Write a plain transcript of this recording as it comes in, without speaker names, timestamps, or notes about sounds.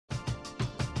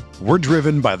We're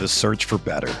driven by the search for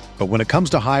better. But when it comes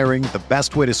to hiring, the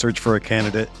best way to search for a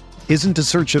candidate isn't to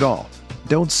search at all.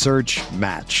 Don't search,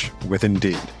 match with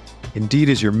Indeed. Indeed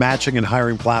is your matching and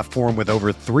hiring platform with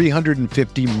over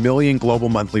 350 million global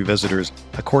monthly visitors,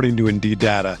 according to Indeed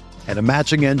data, and a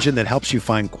matching engine that helps you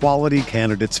find quality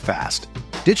candidates fast.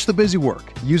 Ditch the busy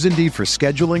work. Use Indeed for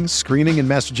scheduling, screening, and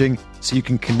messaging so you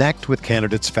can connect with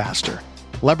candidates faster.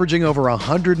 Leveraging over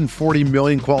 140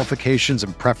 million qualifications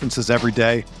and preferences every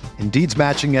day, Indeed's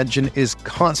matching engine is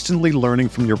constantly learning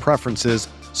from your preferences,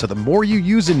 so the more you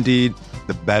use Indeed,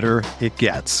 the better it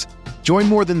gets. Join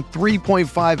more than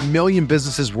 3.5 million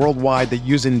businesses worldwide that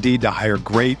use Indeed to hire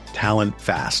great talent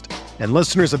fast. And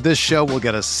listeners of this show will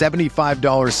get a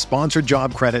 $75 sponsored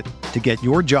job credit to get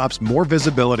your jobs more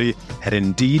visibility at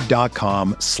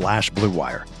Indeed.com/Blue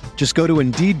Wire. Just go to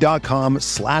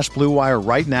Indeed.com/Blue Wire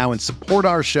right now and support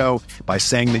our show by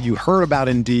saying that you heard about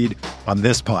Indeed on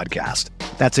this podcast.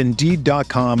 That's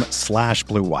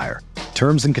Indeed.com/Blue Wire.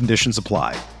 Terms and conditions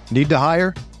apply. Need to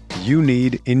hire? You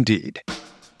need Indeed.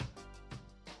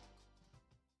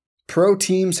 Pro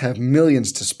teams have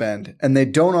millions to spend, and they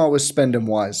don't always spend them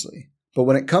wisely. But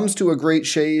when it comes to a great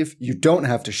shave, you don't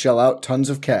have to shell out tons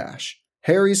of cash.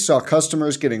 Harry's saw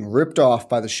customers getting ripped off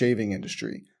by the shaving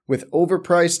industry with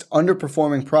overpriced,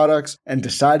 underperforming products and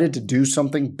decided to do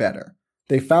something better.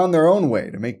 They found their own way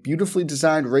to make beautifully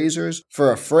designed razors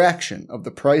for a fraction of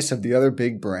the price of the other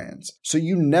big brands, so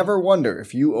you never wonder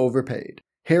if you overpaid.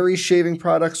 Harry's shaving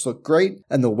products look great,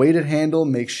 and the weighted handle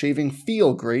makes shaving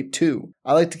feel great too.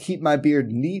 I like to keep my beard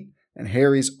neat, and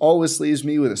Harry's always leaves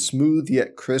me with a smooth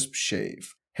yet crisp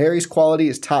shave. Harry's quality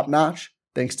is top-notch,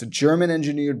 thanks to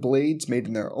German-engineered blades made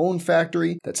in their own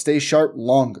factory that stay sharp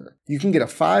longer. You can get a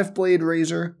 5-blade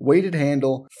razor, weighted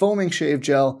handle, foaming shave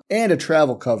gel, and a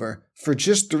travel cover for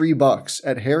just $3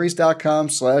 at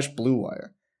harrys.com/Blue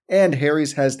Wire. And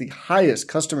Harry's has the highest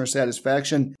customer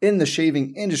satisfaction in the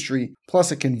shaving industry,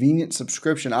 plus a convenient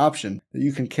subscription option that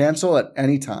you can cancel at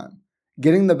any time.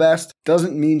 Getting the best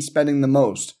doesn't mean spending the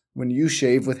most when you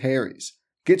shave with Harry's.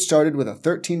 Get started with a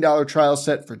 $13 trial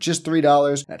set for just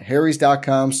 $3 at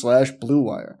harrys.com/Blue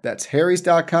Wire. That's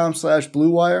harrys.com/Blue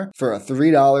Wire for a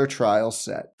 $3 trial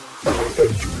set.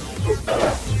 Entering the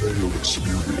Mayo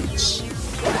Experience.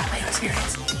 Mayo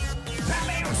Experience.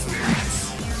 Mayo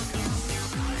Experience.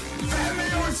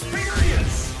 Mayo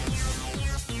Experience.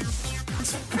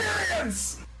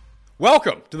 Experience.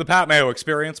 Welcome to the Pat Mayo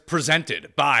Experience,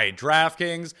 presented by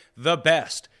DraftKings, the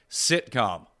best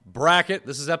sitcom bracket.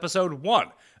 This is episode 1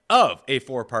 of a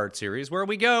 4-part series where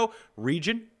we go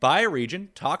region by region,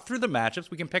 talk through the matchups.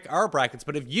 We can pick our brackets,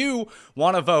 but if you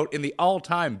want to vote in the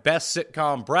all-time best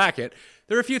sitcom bracket,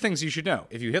 there are a few things you should know.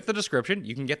 If you hit the description,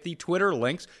 you can get the Twitter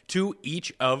links to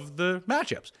each of the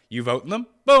matchups. You vote in them,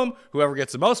 boom, whoever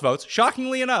gets the most votes,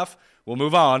 shockingly enough, will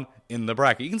move on in the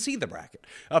bracket. You can see the bracket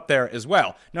up there as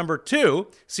well. Number 2,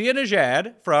 Sia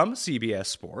Nejad from CBS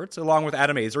Sports, along with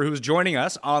Adam Azer, who's joining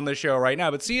us on the show right now.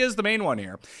 But Sia is the main one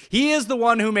here. He is the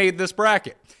one who made this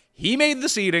bracket. He made the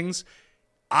seedings.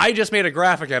 I just made a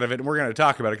graphic out of it, and we're going to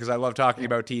talk about it because I love talking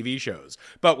about TV shows.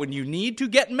 But when you need to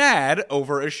get mad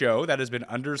over a show that has been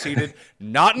underseeded,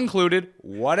 not included,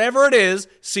 whatever it is,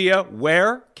 Sia,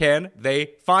 where can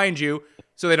they find you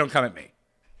so they don't come at me?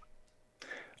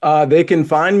 They can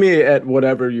find me at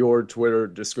whatever your Twitter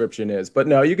description is. But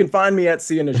no, you can find me at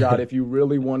Sia Nejad if you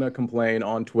really want to complain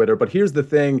on Twitter. But here's the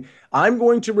thing. I'm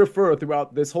going to refer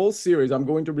throughout this whole series, I'm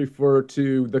going to refer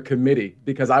to the committee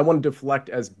because I want to deflect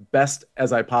as best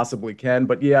as I possibly can.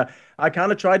 But yeah, I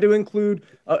kind of tried to include,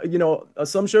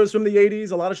 some shows from the 80s,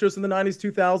 a lot of shows from the 90s,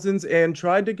 2000s, and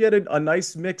tried to get a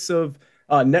nice mix of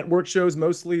network shows,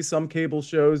 mostly some cable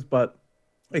shows, but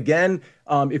again,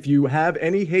 if you have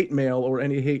any hate mail or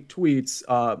any hate tweets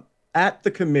at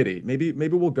the committee, maybe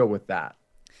we'll go with that.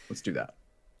 Let's do that.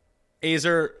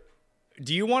 Azer,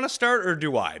 do you want to start or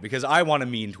do I? Because I want to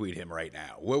mean tweet him right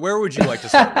now. Where would you like to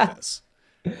start with this?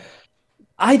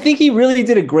 I think he really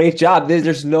did a great job.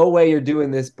 There's no way you're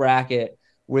doing this bracket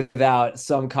without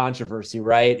some controversy,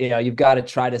 right? You've got to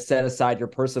try to set aside your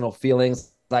personal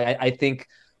feelings. I think.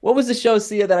 What was the show,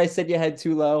 Sia, that I said you had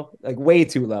too low? Like way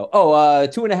too low. Oh,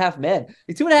 2.5 Men.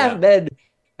 Like, 2.5 Men,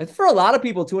 for a lot of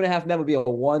people, 2.5 Men would be a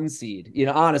 1 seed.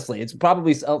 Honestly, it's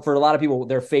probably for a lot of people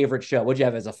their favorite show. What'd you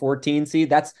have as a 14 seed?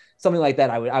 That's something like that.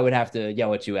 I would have to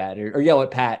yell at you at or yell at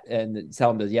Pat and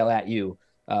tell him to yell at you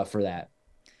for that.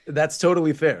 That's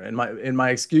totally fair. And my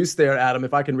excuse there, Adam,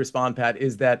 if I can respond, Pat,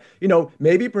 is that,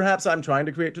 maybe perhaps I'm trying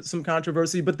to create some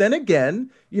controversy, but then again,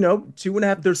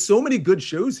 2.5, there's so many good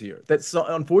shows here that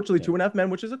unfortunately 2.5 Men,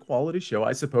 which is a quality show,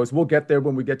 I suppose. We'll get there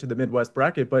when we get to the Midwest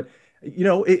bracket, but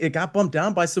it got bumped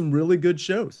down by some really good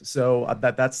shows. So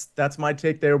that's my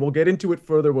take there. We'll get into it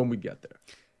further when we get there.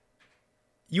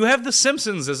 You have The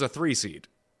Simpsons as a 3 seed.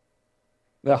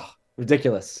 Ugh,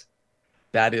 ridiculous.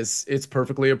 It's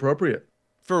perfectly appropriate.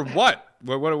 For what?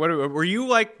 What were you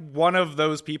like one of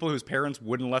those people whose parents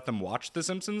wouldn't let them watch The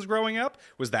Simpsons growing up?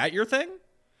 Was that your thing?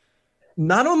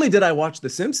 Not only did I watch The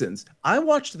Simpsons, I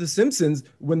watched The Simpsons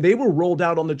when they were rolled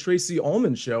out on the Tracy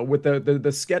Ullman show with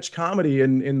the sketch comedy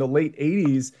in the late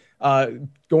 80s,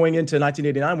 going into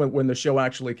 1989 when the show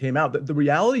actually came out. The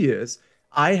reality is,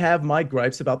 I have my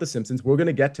gripes about The Simpsons. We're going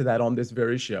to get to that on this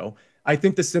very show. I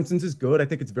think The Simpsons is good. I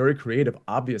think it's very creative,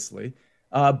 obviously.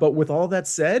 But with all that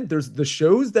said, there's the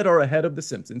shows that are ahead of The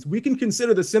Simpsons. We can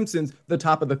consider The Simpsons the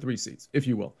top of the 3 seeds, if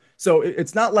you will. So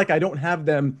it's not like I don't have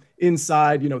them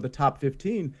inside, the top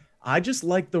 15. I just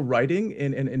like the writing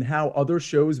and how other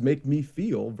shows make me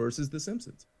feel versus The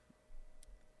Simpsons.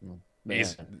 The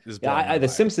Simpsons. Yeah, The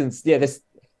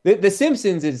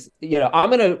Simpsons is, I'm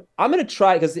gonna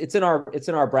try, because it's in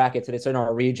our brackets and it's in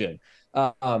our region,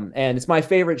 and it's my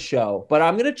favorite show. But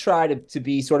I'm gonna try to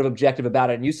be sort of objective about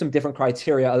it and use some different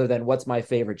criteria other than what's my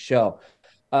favorite show.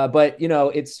 But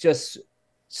it's just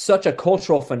such a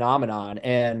cultural phenomenon,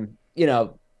 and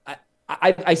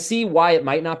I see why it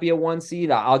might not be a 1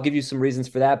 seed. I'll give you some reasons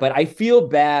for that, but I feel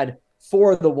bad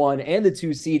for the 1 and the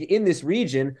 2 seed in this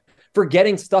region for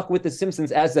getting stuck with The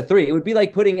Simpsons as the 3. It would be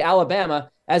like putting Alabama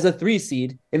as a 3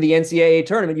 seed in the NCAA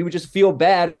tournament. You would just feel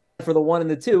bad for the 1 and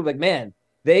the 2. Like, man,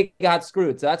 they got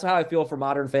screwed. So that's how I feel for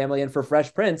Modern Family and for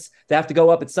Fresh Prince to have to go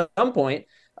up at some point,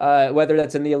 whether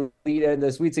that's in the Elite, in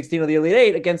the Sweet 16 or the Elite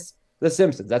 8 against The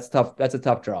Simpsons. That's tough. That's a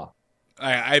tough draw.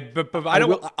 I don't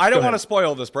want to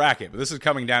spoil this bracket, but this is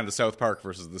coming down to South Park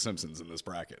versus The Simpsons in this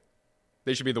bracket.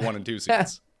 They should be the 1 and 2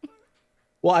 seeds.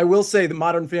 Well, I will say the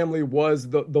Modern Family was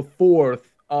the 4th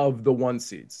of the 1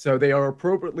 seeds. So they are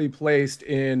appropriately placed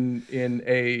in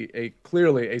a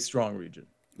clearly a strong region.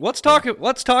 Let's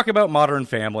talk about Modern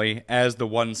Family as the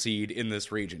 1 seed in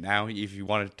this region. Now, if you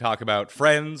want to talk about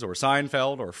Friends or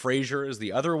Seinfeld or Frasier as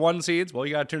the other 1 seeds, well,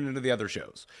 you got to tune into the other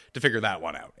shows to figure that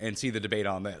one out and see the debate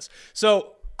on this.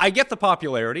 So I get the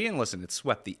popularity, and listen, it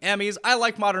swept the Emmys. I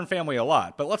like Modern Family a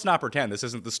lot, but let's not pretend this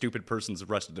isn't the stupid person's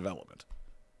Arrested Development.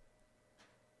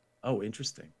 Oh,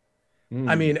 interesting.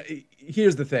 I mean,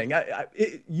 here's the thing.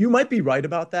 You might be right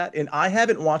about that. And I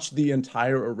haven't watched the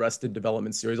entire Arrested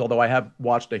Development series, although I have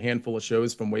watched a handful of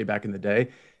shows from way back in the day.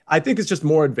 I think it's just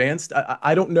more advanced.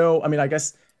 I don't know. I mean, I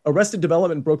guess Arrested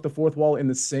Development broke the 4th wall in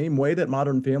the same way that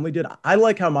Modern Family did. I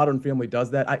like how Modern Family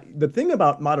does that. The thing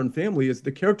about Modern Family is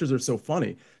the characters are so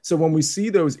funny. So when we see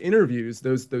those interviews,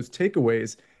 those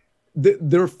takeaways,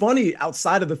 they're funny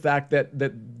outside of the fact that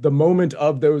the moment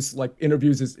of those like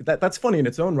interviews is that's funny in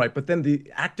its own right, but then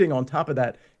the acting on top of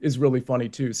that is really funny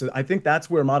too. So I think that's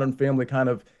where Modern Family kind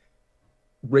of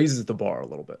raises the bar a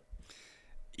little bit.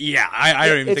 Yeah, I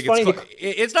don't even think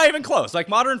it's not even close. Like,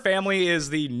 Modern Family is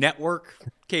the network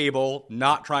cable,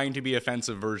 not trying to be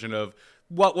offensive version of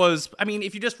what was. I mean,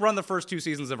 if you just run the first 2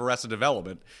 seasons of Arrested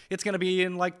Development, it's going to be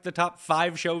in like the top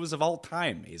 5 shows of all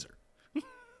time, Mazer.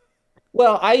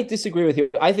 Well, I disagree with you.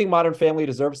 I think Modern Family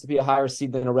deserves to be a higher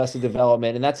seed than Arrested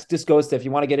Development, and that just goes to, if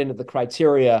you want to get into the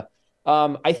criteria,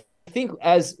 I think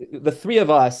as the 3 of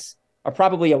us are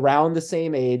probably around the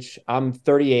same age. I'm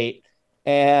 38,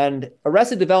 and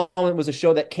Arrested Development was a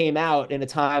show that came out in a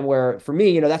time where, for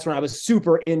me, that's when I was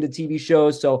super into TV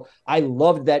shows, so I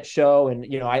loved that show, and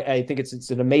I think it's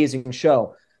an amazing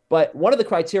show. But one of the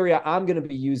criteria I'm going to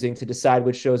be using to decide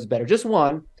which show is better, just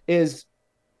one, is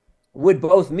would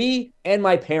both me and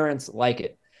my parents like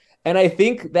it? And I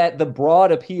think that the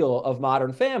broad appeal of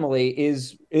Modern Family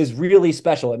is really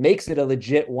special. It makes it a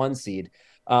legit 1 seed,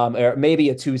 or maybe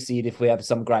a 2 seed if we have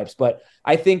some gripes. But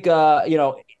I think,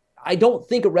 I don't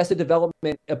think Arrested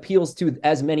Development appeals to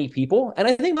as many people. And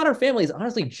I think Modern Family is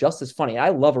honestly just as funny. I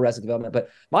love Arrested Development, but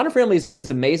Modern Family is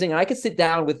amazing. And I could sit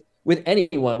down with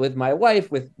anyone, with my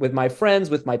wife, with my friends,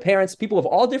 with my parents, people of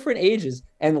all different ages,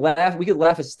 and laugh. We could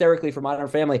laugh hysterically for Modern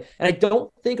Family. And I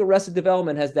don't think Arrested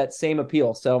Development has that same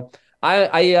appeal. So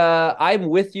I'm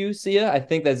with you, Sia. I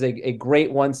think that's a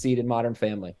great 1 seed in Modern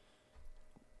Family.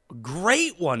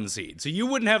 Great 1 seed. So you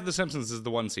wouldn't have The Simpsons as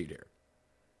the 1 seed here.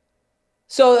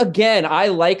 So again, I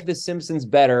like The Simpsons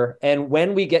better. And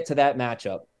when we get to that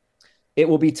matchup, it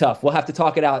will be tough. We'll have to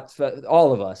talk it out for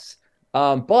all of us.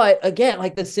 But again,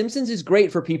 like, The Simpsons is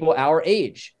great for people our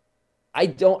age. I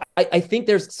think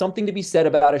there's something to be said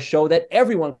about a show that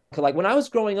everyone could like. When I was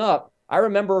growing up, I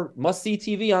remember must-see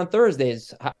TV on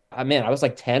Thursdays. I was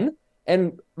like 10,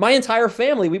 And my entire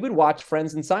family, we would watch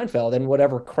Friends and Seinfeld and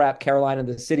whatever crap Caroline in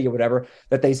the City or whatever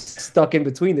that they stuck in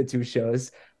between the two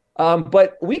shows.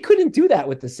 But we couldn't do that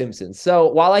with The Simpsons. So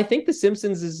while I think The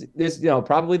Simpsons is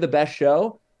probably the best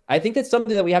show, I think that's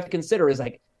something that we have to consider is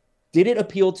like, did it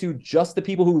appeal to just the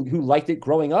people who liked it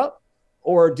growing up?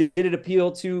 Or did it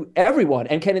appeal to everyone?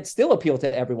 And can it still appeal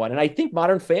to everyone? And I think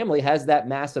Modern Family has that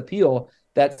mass appeal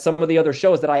that some of the other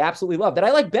shows that I absolutely love, that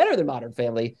I like better than Modern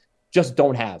Family, just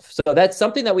don't have. So that's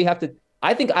something that we have to,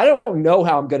 I don't know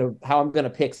how I'm gonna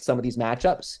pick some of these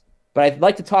matchups, but I'd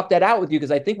like to talk that out with you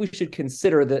because I think we should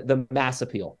consider the mass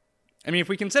appeal. I mean, if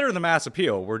we consider the mass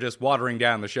appeal, we're just watering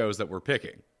down the shows that we're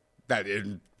picking.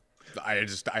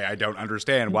 I don't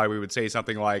understand why we would say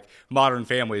something like Modern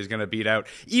Family is going to beat out,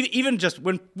 even just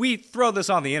when we throw this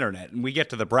on the internet and we get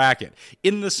to the bracket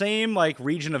in the same like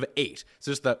region of 8. It's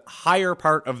just the higher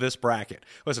part of this bracket.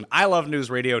 Listen, I love News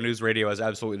Radio. News Radio has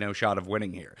absolutely no shot of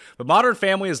winning here. But Modern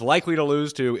Family is likely to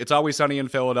lose to It's Always Sunny in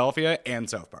Philadelphia and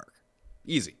South Park.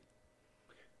 Easy.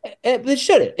 It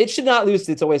shouldn't. It should not lose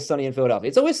to It's Always Sunny in Philadelphia.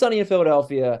 It's Always Sunny in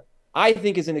Philadelphia, I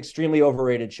think, is an extremely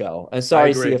overrated show. I'm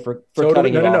sorry, Sia, for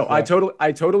cutting it off.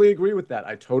 I totally agree with that.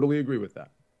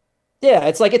 Yeah,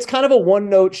 it's kind of a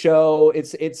one-note show.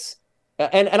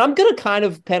 And I'm gonna kind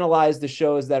of penalize the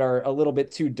shows that are a little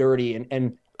bit too dirty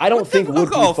and I don't think would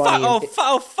be funny.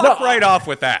 Fuck right off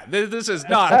with that. This is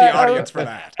not the audience for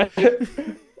that.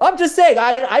 I'm just saying,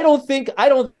 I don't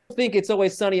think It's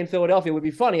Always Sunny in Philadelphia would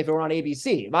be funny if it were on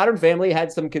ABC. Modern Family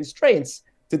had some constraints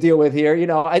to deal with here.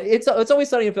 It's Always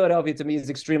Sunny in Philadelphia to me is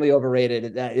extremely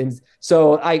overrated. And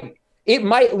so it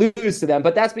might lose to them,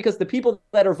 but that's because the people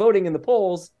that are voting in the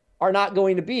polls are not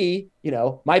going to be,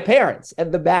 my parents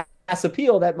and the mass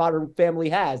appeal that Modern Family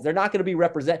has. They're not going to be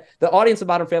the audience of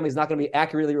Modern Family is not going to be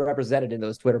accurately represented in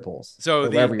those Twitter polls.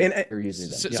 So you're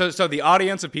using them. So the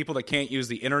audience of people that can't use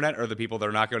the internet are the people that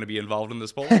are not going to be involved in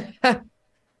this poll?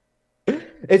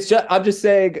 I'm just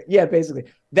saying, yeah, basically.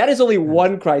 That is only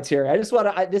one criteria. I just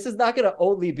want to, this is not going to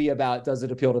only be about does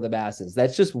it appeal to the masses.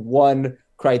 That's just one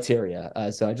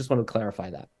criteria. So I just want to clarify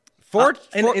that.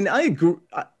 And I agree.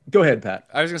 Go ahead, Pat.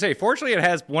 I was going to say, fortunately, it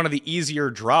has one of the easier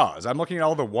draws. I'm looking at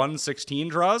all the 1/16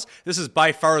 draws. This is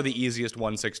by far the easiest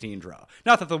 1/16 draw.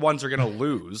 Not that the ones are going to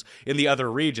lose in the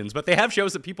other regions, but they have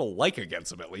shows that people like against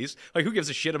them, at least. Like, who gives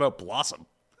a shit about Blossom?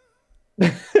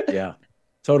 Yeah,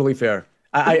 totally fair.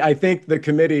 I think the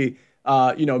committee,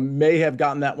 may have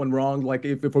gotten that one wrong. Like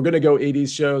if we're going to go 80s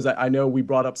shows, I know we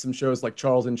brought up some shows like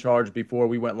Charles in Charge before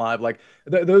we went live. Like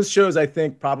those shows, I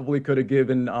think probably could have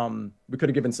given, we could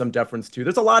have given some deference to.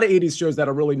 There's a lot of 80s shows that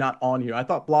are really not on here. I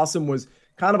thought Blossom was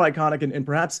kind of iconic and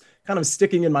perhaps kind of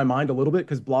sticking in my mind a little bit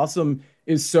because Blossom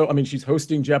is she's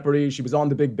hosting Jeopardy. She was on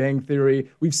The Big Bang Theory.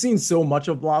 We've seen so much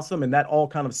of Blossom and that all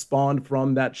kind of spawned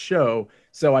from that show.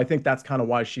 So I think that's kind of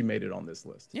why she made it on this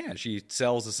list. Yeah, she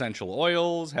sells essential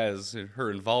oils, has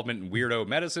her involvement in weirdo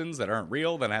medicines that aren't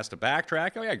real, then has to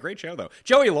backtrack. Oh yeah, great show though.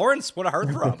 Joey Lawrence, what a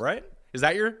heartthrob, right? Is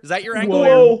that your angle?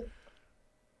 Whoa.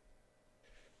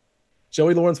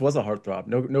 Joey Lawrence was a heartthrob,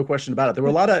 no question about it. There were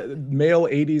a lot of male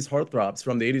 80s heartthrobs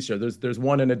from the 80s show. There's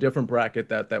one in a different bracket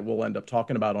that we'll end up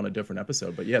talking about on a different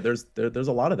episode. But yeah, there's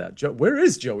a lot of that. Where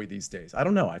is Joey these days? I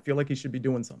don't know. I feel like he should be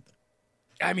doing something.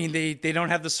 I mean, they don't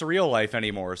have the surreal life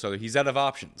anymore, so he's out of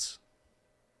options.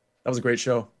 That was a great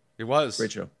show. It was.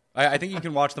 Great show. I think you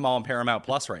can watch them all on Paramount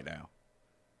Plus right now.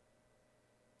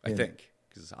 I think.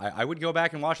 Because I would go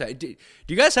back and watch that. Do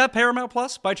you guys have Paramount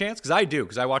Plus by chance? Because I do,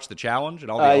 because I watch The Challenge and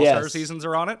all the All-Star seasons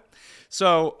are on it.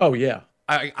 So, oh, yeah.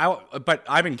 But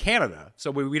I'm in Canada,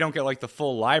 so we don't get like the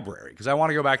full library because I want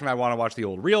to go back and I want to watch the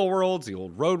old Real Worlds, the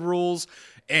old Road Rules,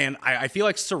 and I feel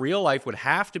like Surreal Life would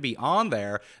have to be on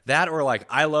there. That or like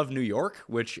I Love New York,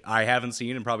 which I haven't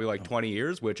seen in probably like 20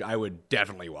 years, which I would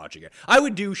definitely watch again. I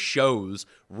would do shows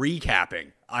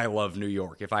recapping I Love New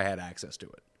York if I had access to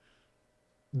it.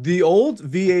 The old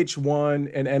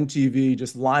VH1 and MTV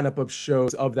just lineup of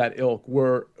shows of that ilk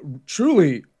were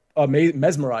truly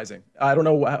mesmerizing. I don't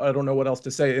know what else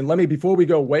to say. And before we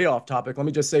go way off topic, let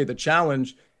me just say The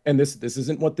Challenge, and this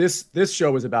isn't what this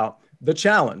show is about. The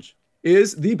Challenge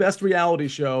is the best reality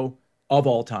show of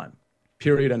all time.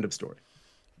 Period. End of story.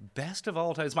 Best of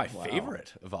all time. It's my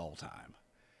favorite of all time.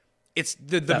 It's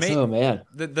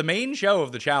the main show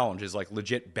of The Challenge is like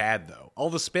legit bad though. All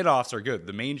the spin-offs are good.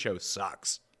 The main show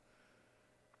sucks.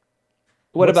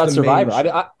 What about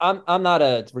Survivor? I'm not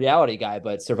a reality guy,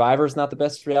 but Survivor's not the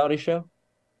best reality show?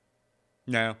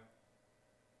 No.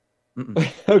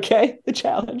 Okay, The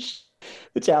Challenge.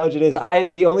 The Challenge it is.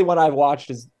 The only one I've watched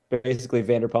is basically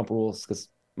Vanderpump Rules because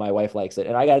my wife likes it.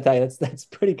 And I got to tell you, that's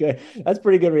pretty good. That's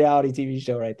pretty good reality TV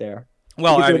show right there.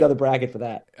 Well, we could do another bracket for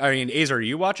that. I mean, Azer, are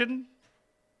you watching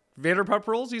Vanderpump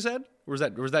Rules? You said, or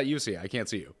was that you? See, I can't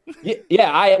see you.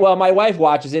 Yeah. Well, my wife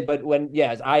watches it, but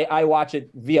I watch it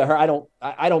via her. I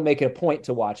don't make it a point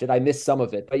to watch it. I miss some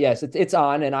of it, but yes, it's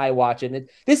on and I watch it. And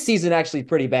this season actually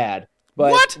pretty bad.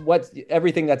 But what's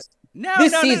everything that's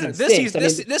this season?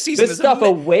 This season is stuff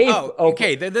away.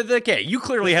 Okay. Okay. You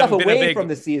clearly haven't been away from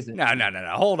the season. No.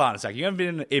 Hold on a second. You haven't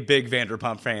been a big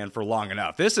Vanderpump fan for long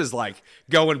enough. This is like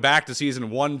going back to season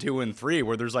 1, 2, and 3,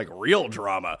 where there's like real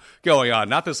drama going on,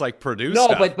 not this like produced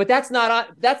stuff. But that's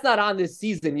not on this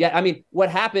season yet. I mean, what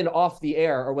happened off the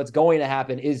air or what's going to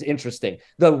happen is interesting.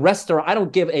 The restaurant. I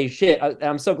don't give a shit.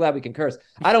 I'm so glad we can curse.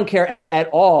 I don't care at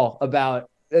all about.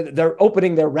 They're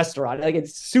opening their restaurant. Like,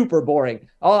 it's super boring.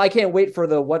 Oh, I can't wait for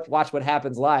watch what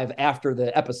happens live after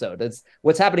the episode. It's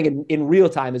what's happening in real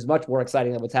time is much more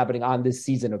exciting than what's happening on this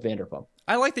season of Vanderpump.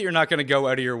 I like that you're not going to go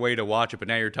out of your way to watch it, but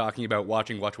now you're talking about watch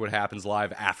what happens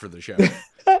live after the show.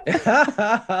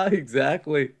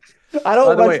 Exactly. I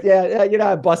don't watch. Yeah, you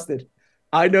know, I'm busted.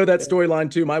 I know that storyline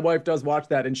too. My wife does watch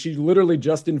that, and she literally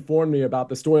just informed me about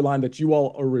the storyline that you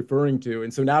all are referring to.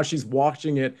 And so now she's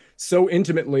watching it so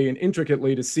intimately and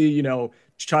intricately to see, you know,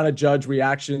 trying to judge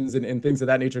reactions and things of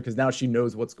that nature, because now she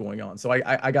knows what's going on. So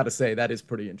I got to say, that is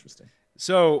pretty interesting.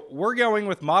 So we're going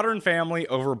with Modern Family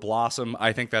over Blossom.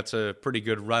 I think that's a pretty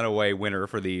good runaway winner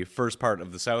for the first part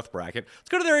of the South bracket. Let's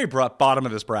go to the very bottom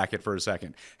of this bracket for a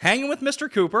second. Hanging with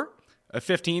Mr. Cooper, a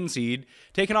 15 seed,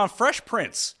 taking on Fresh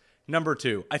Prince, number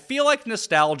 2. I feel like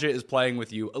nostalgia is playing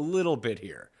with you a little bit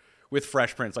here with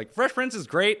Fresh Prince. Like, Fresh Prince is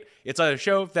great. It's a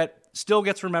show that still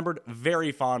gets remembered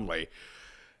very fondly.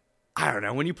 I don't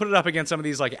know. When you put it up against some of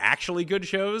these like actually good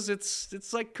shows,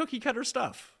 it's like cookie cutter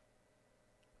stuff.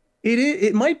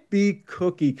 It might be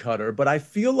cookie cutter, but I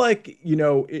feel like, you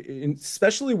know,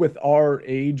 especially with our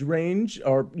age range,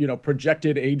 or, you know,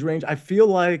 projected age range, I feel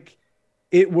like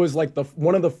it was like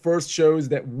one of the first shows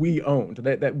that we owned,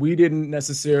 that we didn't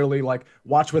necessarily like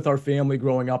watch with our family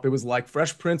growing up. It was like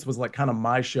Fresh Prince was like kind of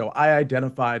my show. I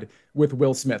identified with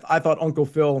Will Smith. I thought Uncle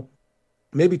Phil,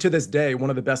 maybe to this day, one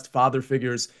of the best father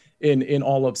figures in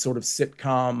all of sort of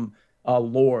sitcom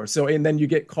lore. So, and then you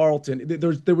get Carlton.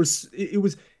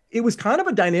 It was kind of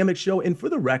a dynamic show. And for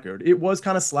the record, it was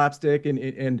kind of slapstick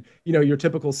and you know, your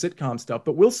typical sitcom stuff.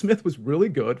 But Will Smith was really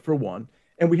good, for one.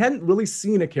 And we hadn't really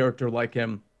seen a character like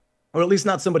him, or at least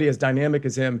not somebody as dynamic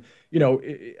as him, you know,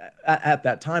 at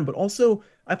that time. But also,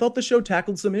 I thought the show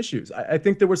tackled some issues. I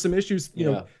think there were some issues, you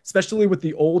know, especially with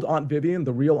the old Aunt Vivian,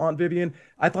 the real Aunt Vivian.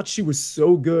 I thought she was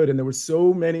so good, and there were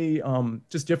so many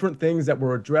just different things that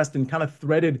were addressed and kind of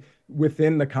threaded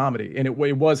within the comedy. And it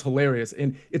was hilarious.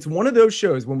 And it's one of those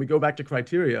shows, when we go back to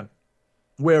criteria,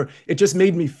 where it just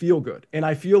made me feel good. And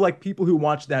I feel like people who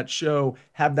watch that show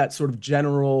have that sort of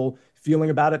general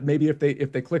feeling about it. Maybe if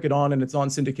they click it on and it's on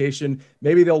syndication,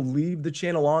 maybe they'll leave the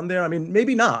channel on there. I mean,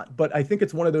 maybe not, but I think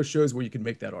it's one of those shows where you can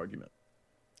make that argument.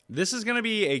 This is going to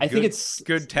be a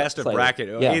good test of bracket.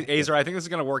 Yeah. Azer, I think this is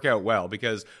going to work out well,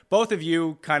 because both of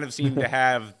you kind of seem to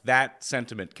have that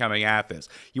sentiment coming at this.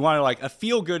 You want like a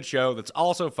feel-good show that's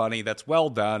also funny, that's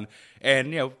well done, and,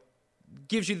 you know,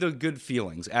 gives you the good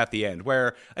feelings at the end,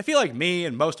 where I feel like me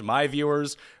and most of my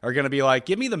viewers are going to be like,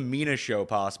 give me the meanest show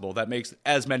possible that makes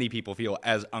as many people feel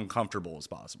as uncomfortable as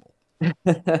possible.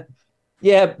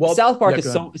 Yeah, well, South Park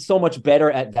is so much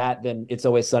better at that than It's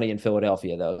Always Sunny in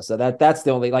Philadelphia, though. So that's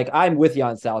the only, like, I'm with you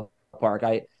on South Park.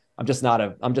 I'm just not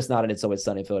an It's Always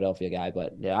Sunny in Philadelphia guy,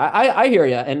 but yeah, I hear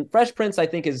you. And Fresh Prince, I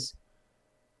think, is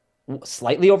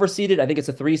slightly overseeded. I think it's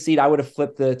a 3 seed. I would have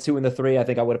flipped the 2 and the 3. I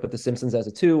think I would have put The Simpsons as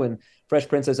a 2 and Fresh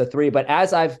Prince as a 3. But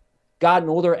as I've gotten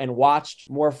older and watched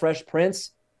more Fresh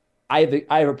Prince,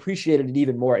 I've appreciated it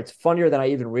even more. It's funnier than I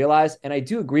even realized. And I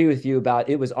do agree with you about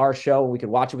it was our show and we could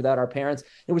watch it without our parents.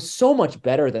 It was so much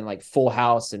better than like Full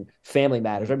House and Family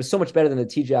Matters. Right? It was so much better than the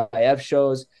TGIF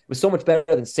shows. It was so much better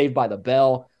than Saved by the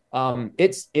Bell.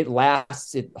 It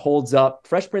lasts, it holds up.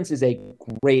 Fresh Prince is a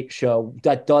great show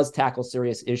that does tackle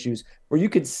serious issues, where you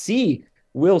could see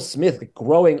Will Smith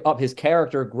growing up, his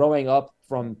character growing up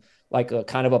from like a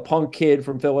kind of a punk kid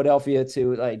from Philadelphia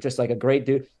to like just like a great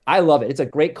dude. I love it. It's a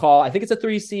great call. I think it's a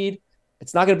 3 seed.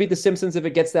 It's not going to beat The Simpsons if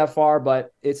it gets that far,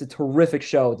 but it's a terrific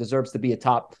show. It deserves to be a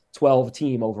top 12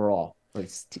 team overall, or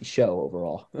show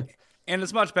overall. And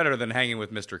it's much better than Hanging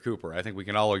with Mr. Cooper. I think we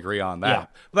can all agree on that.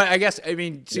 Yeah. But I guess, I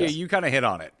mean, see, you kind of hit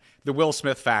on it. The Will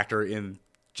Smith factor in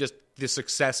just the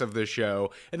success of this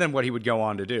show, and then what he would go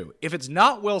on to do. If it's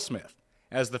not Will Smith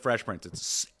as the Fresh Prince,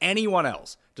 it's anyone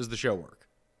else, does the show work?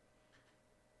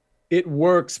 It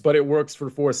works, but it works for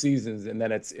 4 seasons, and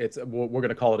then we're going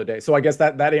to call it a day. So I guess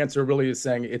that answer really is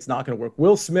saying it's not going to work.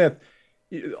 Will Smith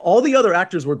all the other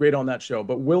actors were great on that show,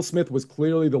 but Will Smith was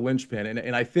clearly the linchpin.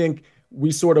 And I think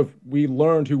we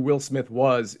learned who Will Smith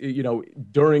was,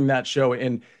 during that show.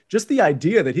 And just the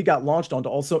idea that he got launched onto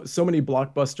also so many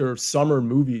blockbuster summer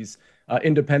movies,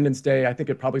 Independence Day, I think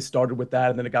it probably started with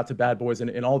that, and then it got to Bad Boys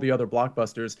and all the other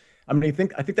blockbusters. I mean,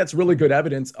 I think that's really good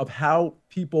evidence of how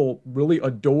people really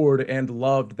adored and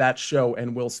loved that show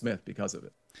and Will Smith because of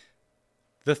it.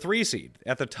 The 3 seed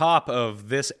at the top of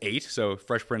this 8, so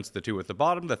Fresh Prince, the 2 at the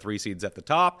bottom, the 3 seeds at the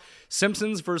top.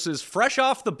 Simpsons versus Fresh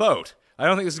Off the Boat. I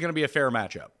don't think this is going to be a fair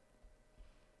matchup.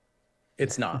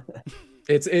 It's not.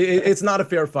 It's not a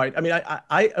fair fight. I mean,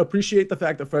 I appreciate the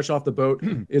fact that Fresh Off the Boat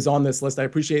is on this list. I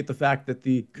appreciate the fact that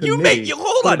the committee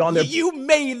You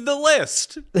made the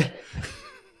list.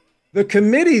 The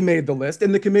committee made the list,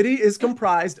 and the committee is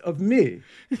comprised of me.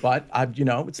 But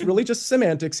it's really just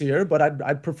semantics here. But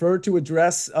I'd prefer to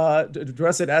address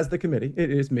it as the committee.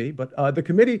 It is me, but the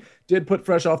committee did put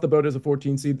Fresh Off the Boat as a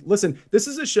 14 seed. Listen, this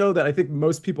is a show that I think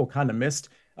most people kind of missed.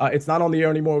 It's not on the air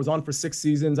anymore. It was on for 6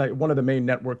 seasons. One of the main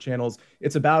network channels.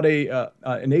 It's about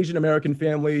an Asian American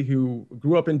family who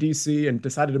grew up in D.C. and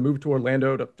decided to move to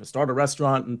Orlando to start a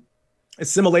restaurant, and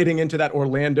assimilating into that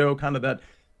Orlando kind of that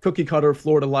cookie cutter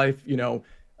Florida life.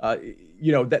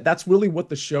 That's really what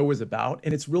the show is about,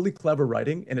 and it's really clever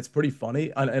writing, and it's pretty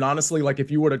funny. And honestly, like,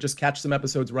 if you were to just catch some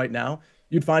episodes right now,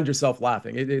 you'd find yourself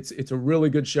laughing. It's a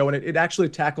really good show, and it actually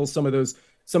tackles some of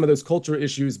those culture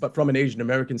issues, but from an Asian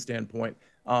American standpoint.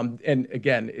 And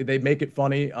again, they make it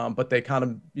funny, but they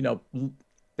kind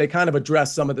of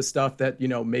address some of the stuff that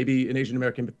maybe an Asian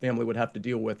American family would have to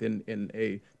deal with in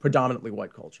a predominantly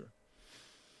white culture.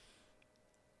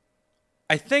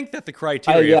 I think that the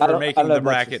criteria for making the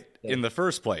bracket yeah. in the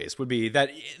first place would be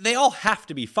that they all have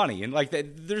to be funny, and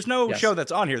there's no show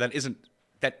that's on here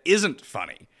that isn't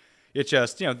funny. It's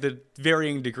just the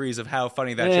varying degrees of how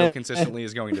funny that show consistently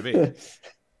is going to be.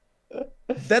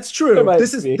 That's true.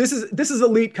 This is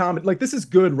elite comedy. Like, this is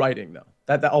good writing, though.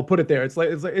 That I'll put it there. It's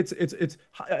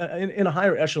in a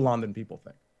higher echelon than people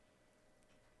think.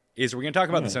 We're going to talk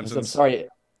about The Simpsons? I'm sorry.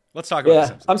 Let's talk about The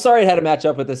Simpsons. I'm sorry it had to match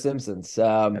up with The Simpsons.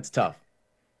 That's tough.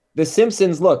 The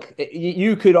Simpsons, look,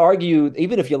 you could argue,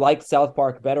 even if you like South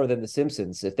Park better than The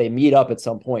Simpsons, if they meet up at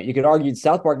some point, you could argue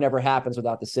South Park never happens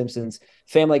without The Simpsons.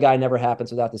 Family Guy never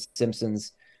happens without The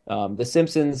Simpsons. The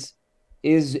Simpsons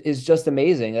is just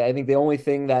amazing. I think the only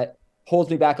thing that holds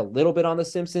me back a little bit on The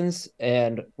Simpsons,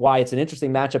 and why it's an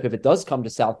interesting matchup if it does come to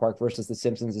South Park versus The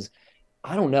Simpsons, is,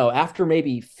 I don't know, after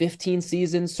maybe 15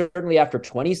 seasons, certainly after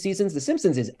 20 seasons, The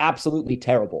Simpsons is absolutely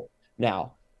terrible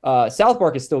now. South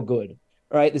Park is still good.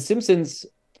 All right, The Simpsons,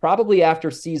 probably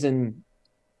after season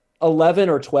 11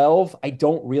 or 12, I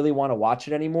don't really want to watch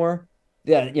it anymore.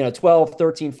 Yeah, 12,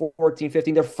 13, 14,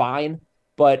 15, they're fine.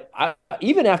 But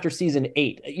even after season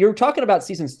 8, you're talking about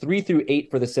seasons 3 through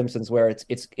 8 for The Simpsons, where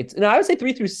it's no, I would say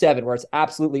 3 through 7, where it's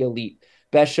absolutely elite,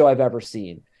 best show I've ever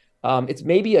seen. It's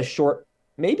maybe a short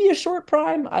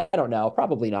prime. I don't know,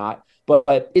 probably not.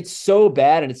 But it's so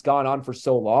bad and it's gone on for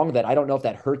so long that I don't know if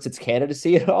that hurts its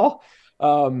candidacy at all.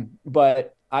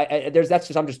 But I'm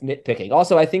just nitpicking.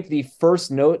 Also, I think the first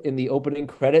note in the opening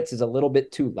credits is a little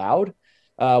bit too loud.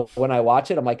 When I watch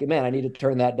it, I'm like, man, I need to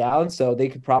turn that down. So they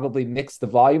could probably mix the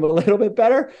volume a little bit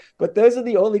better. But those are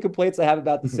the only complaints I have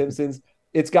about The Simpsons.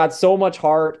 It's got so much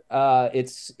heart.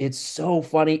 It's so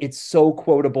funny. It's so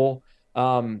quotable.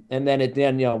 And then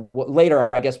later,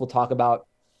 I guess we'll talk about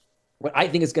what I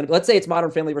think is going to, let's say it's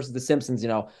Modern Family versus The Simpsons.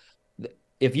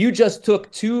 If you just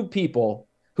took two people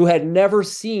who had never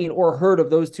seen or heard of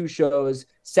those two shows,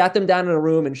 sat them down in a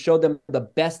room and showed them the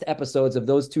best episodes of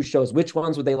those two shows, which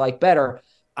ones would they like better?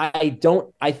 I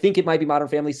think it might be Modern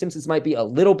Family. Simpsons might be a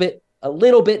little bit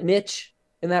niche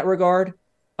in that regard.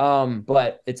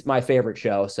 But it's my favorite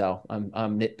show, so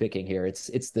I'm nitpicking here. It's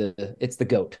the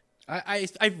GOAT.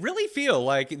 I really feel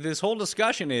like this whole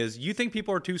discussion is, you think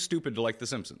people are too stupid to like The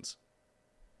Simpsons.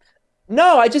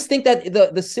 No, I just think that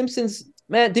the Simpsons,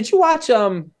 man, did you watch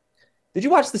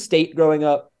The State growing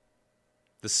up?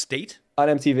 The State? On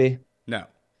MTV? No.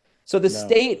 So the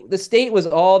State was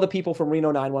all the people from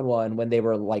Reno 911 when they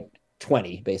were like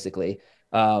 20, basically.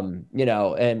 And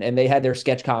they had their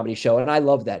sketch comedy show, and I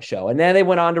loved that show. And then they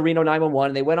went on to Reno 911,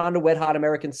 and they went on to Wet Hot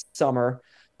American Summer,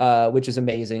 which is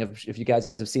amazing if you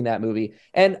guys have seen that movie.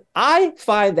 And I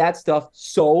find that stuff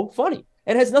so funny.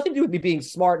 And it has nothing to do with me being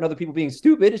smart and other people being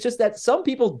stupid. It's just that some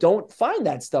people don't find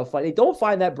that stuff funny. They don't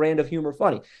find that brand of humor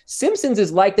funny. Simpsons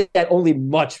is like that, only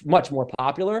much, much more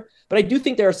popular. But I do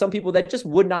think there are some people that just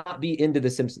would not be into The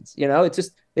Simpsons. It's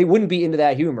just, they wouldn't be into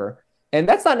that humor. And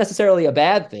that's not necessarily a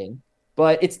bad thing,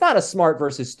 but it's not a smart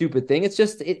versus stupid thing. It's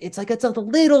just, it's a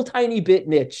little tiny bit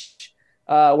niche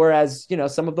Whereas,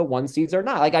 some of the one seeds are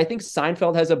not. Like, I think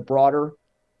Seinfeld has a broader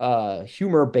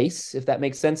humor base, if that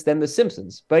makes sense, than The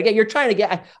Simpsons. But again, you're trying to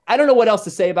get, I don't know what else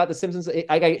to say about The Simpsons. It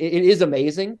is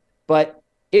amazing, but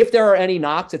if there are any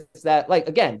knocks, it's that, like,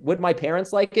 again, would my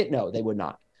parents like it? No, they would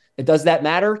not. Does that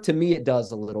matter? To me, it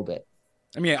does a little bit.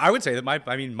 I mean, I would say that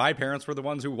my parents were the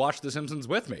ones who watched The Simpsons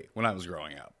with me when I was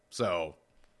growing up. So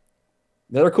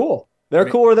they're cool. They're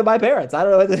cooler than my parents. I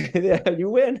don't know. You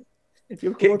win.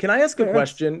 Can I ask a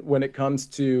question when it comes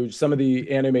to some of the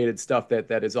animated stuff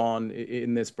that is on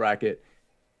in this bracket?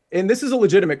 And this is a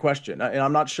legitimate question, and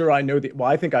I'm not sure I know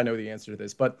I think I know the answer to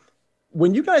this, but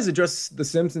when you guys address The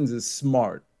Simpsons as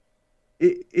smart,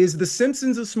 is The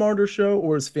Simpsons a smarter show,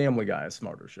 or is Family Guy a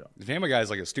smarter show? The Family Guy is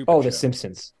like a stupid show. The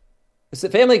Simpsons. The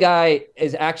Family Guy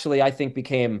is actually, I think,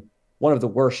 became one of the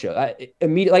worst shows.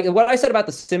 Immediately, like what I said about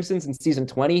The Simpsons in season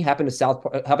 20 happened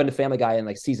to Family Guy in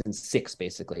like season 6,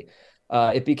 basically.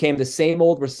 It became the same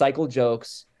old recycled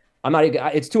jokes.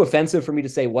 It's too offensive for me to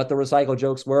say what the recycled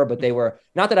jokes were, but they were,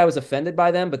 not that I was offended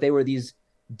by them, but they were these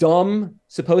dumb,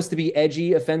 supposed to be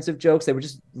edgy, offensive jokes. They were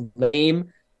just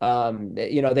lame.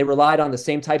 They relied on the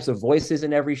same types of voices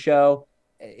in every show.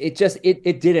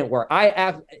 It didn't work.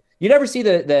 You never see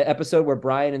the episode where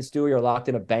Brian and Stewie are locked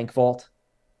in a bank vault?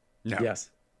 No. Yes.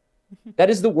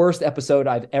 That is the worst episode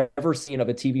I've ever seen of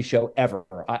a TV show ever.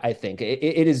 I think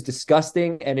it is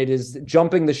disgusting, and it is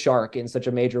jumping the shark in such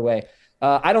a major way.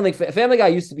 I don't think Family Guy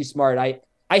used to be smart.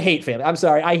 I hate Family. I'm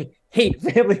sorry. I hate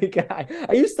Family Guy.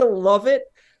 I used to love it.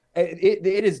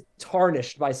 It is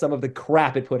tarnished by some of the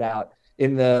crap it put out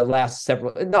in the last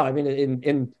several. No, I mean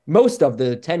in most of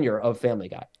the tenure of Family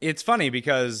Guy. It's funny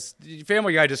because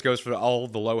Family Guy just goes for all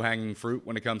the low-hanging fruit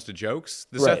when it comes to jokes.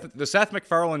 The Seth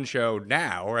MacFarlane show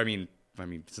now, or I mean,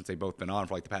 since they've both been on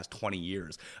for like the past 20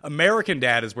 years, American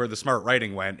Dad is where the smart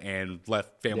writing went and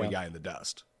left Family Guy in the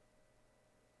dust.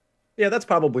 Yeah, that's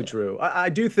probably true. I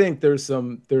do think there's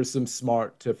some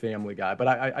smart to Family Guy, but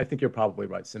I think you're probably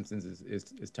right. Simpsons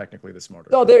is technically the smarter.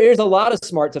 No, there is a lot of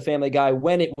smart to Family Guy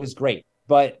when it was great,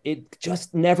 but it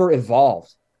just never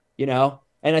evolved, And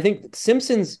I think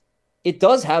Simpsons, it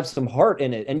does have some heart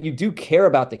in it, and you do care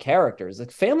about the characters.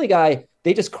 Like Family Guy,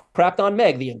 they just crapped on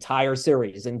Meg the entire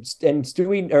series, and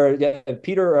Stewie or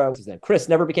Peter, what's his name? Chris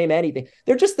never became anything.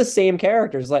 They're just the same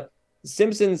characters. Like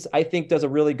Simpsons, I think, does a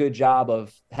really good job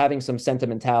of having some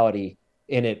sentimentality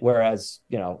in it, whereas,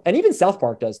 and even South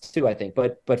Park does too, I think,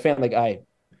 but Family Guy,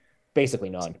 basically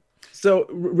none. So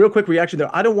real quick reaction there.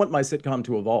 I don't want my sitcom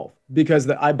to evolve because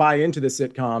I buy into the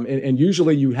sitcom, and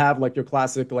usually you have like your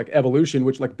classic like evolution,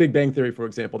 which like Big Bang Theory, for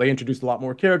example, they introduced a lot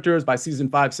more characters. By season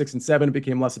 5, 6, and 7, it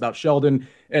became less about Sheldon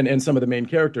and some of the main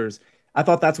characters. I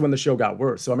thought that's when the show got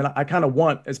worse. So, I mean, I kind of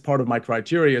want, as part of my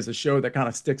criteria, as a show that kind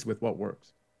of sticks with what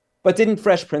works. But didn't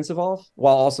Fresh Prince evolve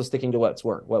while also sticking to what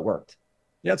worked?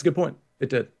 Yeah, that's a good point. It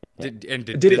did. Did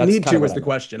it need to was the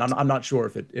question. I'm not sure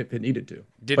if it needed to.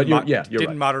 You're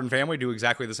right. Modern Family do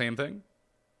exactly the same thing?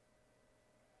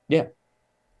 Yeah.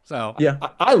 So yeah,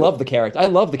 I love the character. I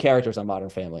love the characters on Modern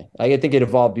Family. I think it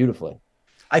evolved beautifully.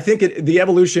 I think the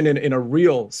evolution in a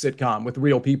real sitcom with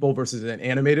real people versus an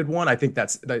animated one, I think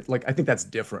that's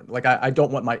different. Like I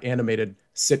don't want my animated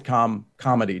sitcom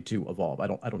comedy to evolve. I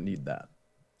don't need that.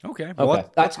 Okay. Well,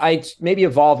 I maybe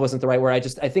evolve wasn't the right word.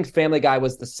 I think Family Guy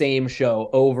was the same show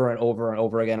over and over and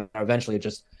over again. And eventually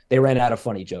they ran out of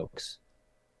funny jokes.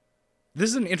 This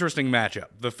is an interesting matchup.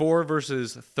 The 4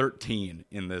 versus 13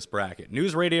 in this bracket.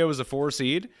 News Radio is a 4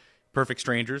 seed. Perfect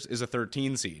Strangers is a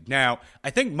 13 seed. Now, I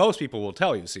think most people will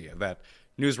tell you, Sia, that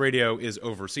News Radio is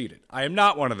overseeded. I am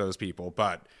not one of those people,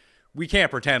 but we can't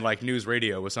pretend like News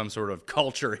Radio was some sort of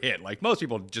culture hit. Like most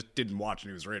people just didn't watch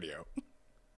News Radio.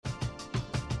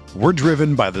 We're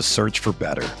driven by the search for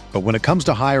better. But when it comes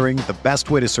to hiring, the best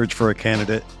way to search for a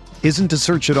candidate isn't to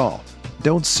search at all.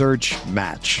 Don't search,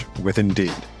 match with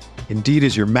Indeed. Indeed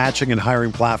is your matching and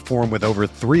hiring platform with over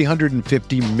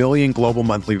 350 million global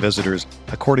monthly visitors,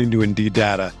 according to Indeed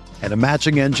data, and a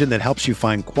matching engine that helps you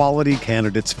find quality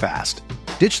candidates fast.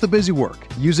 Ditch the busy work.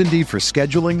 Use Indeed for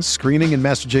scheduling, screening, and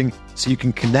messaging so you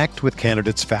can connect with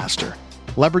candidates faster.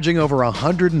 Leveraging over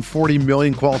 140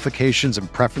 million qualifications and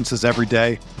preferences every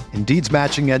day, Indeed's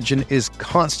matching engine is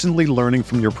constantly learning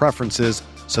from your preferences,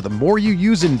 so the more you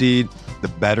use Indeed, the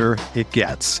better it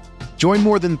gets. Join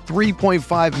more than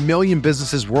 3.5 million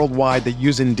businesses worldwide that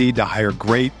use Indeed to hire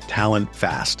great talent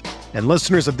fast. And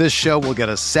listeners of this show will get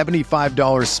a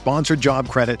 $75 sponsored job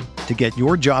credit to get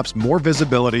your jobs more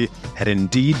visibility at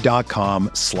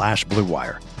Indeed.com/Blue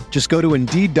Wire. Just go to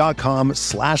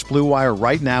Indeed.com/Blue Wire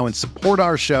right now and support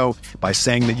our show by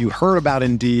saying that you heard about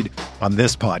Indeed on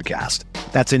this podcast.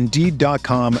 That's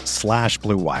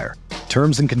Indeed.com/Blue Wire.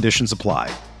 Terms and conditions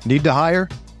apply. Need to hire?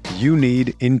 You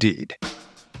need Indeed.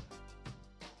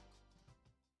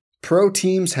 Pro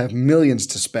teams have millions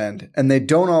to spend, and they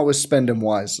don't always spend them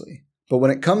wisely. But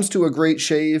when it comes to a great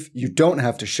shave, you don't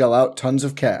have to shell out tons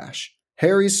of cash.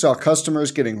 Harry's saw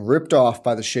customers getting ripped off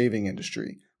by the shaving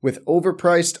industry with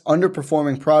overpriced,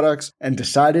 underperforming products and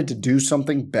decided to do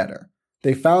something better.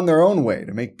 They found their own way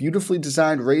to make beautifully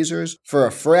designed razors for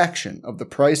a fraction of the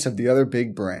price of the other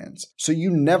big brands, so you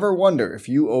never wonder if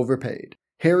you overpaid.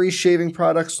 Harry's shaving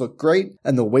products look great,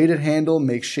 and the weighted handle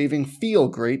makes shaving feel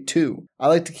great too. I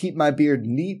like to keep my beard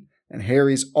neat, and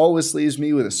Harry's always leaves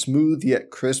me with a smooth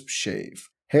yet crisp shave.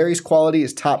 Harry's quality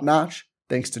is top-notch,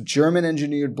 thanks to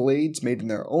German-engineered blades made in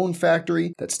their own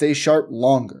factory that stay sharp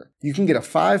longer. You can get a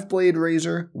 5-blade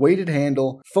razor, weighted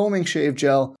handle, foaming shave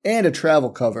gel, and a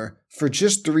travel cover for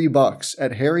just $3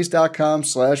 at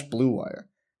harrys.com/bluewire.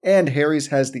 And Harry's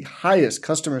has the highest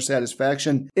customer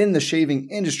satisfaction in the shaving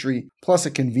industry, plus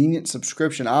a convenient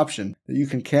subscription option that you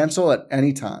can cancel at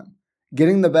any time.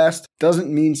 Getting the best doesn't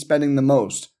mean spending the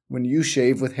most when you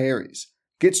shave with Harry's.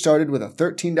 Get started with a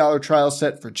 $13 trial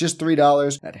set for just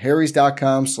 $3 at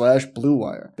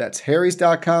harrys.com/bluewire. That's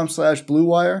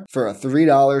harrys.com/bluewire for a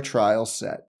 $3 trial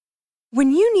set.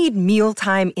 When you need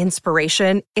mealtime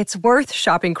inspiration, it's worth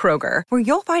shopping Kroger, where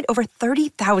you'll find over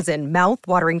 30,000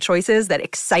 mouth-watering choices that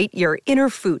excite your inner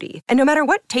foodie. And no matter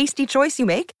what tasty choice you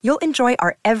make, you'll enjoy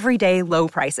our everyday low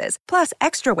prices, plus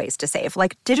extra ways to save,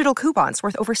 like digital coupons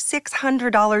worth over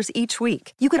 $600 each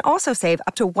week. You can also save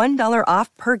up to $1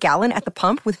 off per gallon at the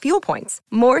pump with fuel points.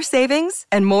 More savings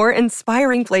and more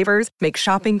inspiring flavors make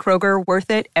shopping Kroger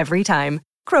worth it every time.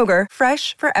 Kroger,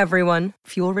 fresh for everyone.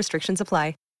 Fuel restrictions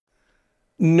apply.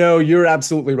 No, you're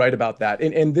absolutely right about that.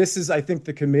 And this is, I think,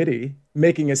 the committee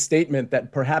making a statement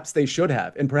that perhaps they should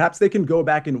have. And perhaps they can go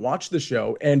back and watch the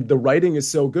show, and the writing is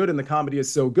so good and the comedy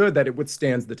is so good that it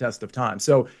withstands the test of time.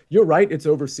 So you're right, it's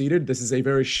overseeded. This is a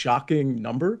very shocking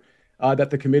number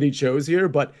that the committee chose here.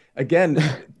 But again,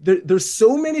 there's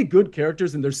so many good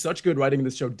characters and there's such good writing in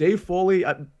this show. Dave Foley,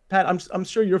 Pat, I'm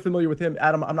sure you're familiar with him.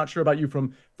 Adam, I'm not sure about you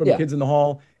from Kids in the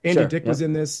Hall. Andy Dick was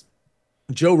in this.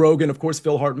 Joe Rogan, of course,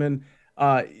 Phil Hartman.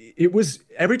 It was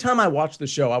every time I watched the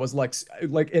show, I was like,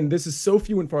 and this is so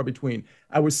few and far between.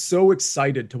 I was so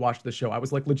excited to watch the show. I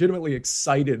was like legitimately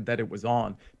excited that it was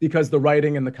on because the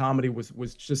writing and the comedy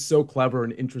was just so clever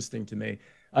and interesting to me.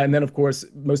 And then, of course,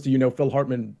 most of you know Phil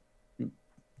Hartman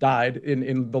died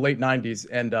in the late 90s,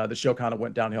 and the show kind of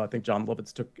went downhill. I think John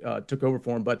Lovitz took over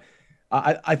for him, but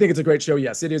I think it's a great show.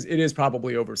 Yes, it is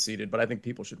probably overseeded, but I think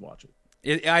people should watch it.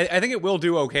 I think it will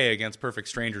do okay against Perfect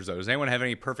Strangers, though. Does anyone have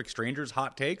any Perfect Strangers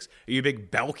hot takes? Are you a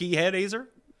big Belky head, Azer?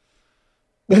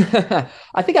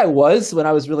 I think I was when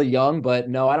I was really young, but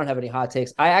no, I don't have any hot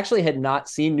takes. I actually had not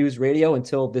seen News Radio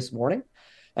until this morning,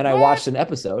 and I watched an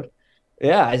episode.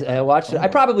 Yeah, I watched it. I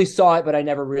probably saw it, but I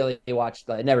never really watched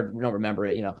it. I don't remember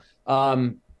it,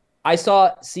 I saw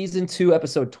season 2,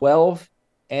 episode 12,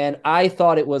 and I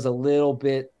thought it was a little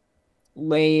bit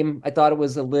lame. I thought it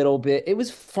was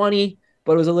funny,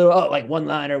 but it was a little, like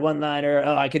one-liner.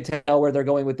 Oh, I can tell where they're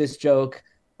going with this joke.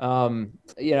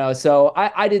 So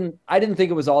I didn't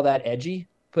think it was all that edgy,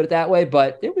 put it that way,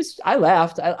 but I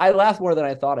laughed. I laughed more than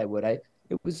I thought I would.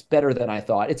 It was better than I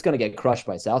thought. It's going to get crushed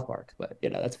by South Park, but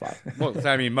that's fine. Well,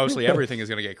 I mean, mostly everything is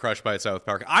going to get crushed by South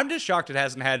Park. I'm just shocked it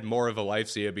hasn't had more of a life,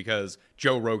 Sia, because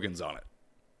Joe Rogan's on it.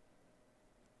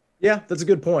 Yeah, that's a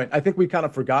good point. I think we kind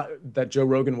of forgot that Joe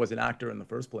Rogan was an actor in the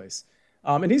first place.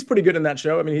 And he's pretty good in that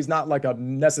show. I mean, he's not like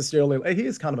he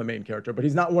is kind of a main character, but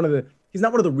he's not one of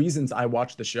the reasons I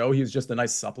watch the show. He's just a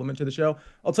nice supplement to the show.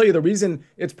 I'll tell you the reason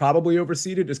it's probably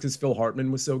overseeded is because Phil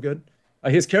Hartman was so good.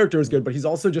 His character is good, but he's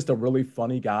also just a really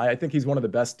funny guy. I think he's one of the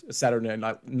best Saturday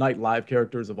Night Live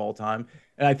characters of all time.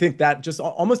 And I think that just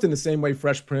almost in the same way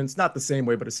Fresh Prince, not the same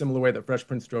way, but a similar way that Fresh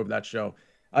Prince drove that show.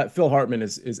 Phil Hartman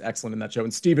is excellent in that show.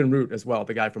 And Stephen Root as well,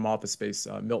 the guy from Office Space,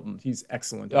 Milton. He's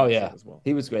excellent in that show as well.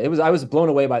 He was great. I was blown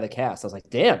away by the cast. I was like,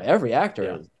 damn, every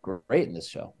actor is great in this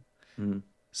show. Mm-hmm.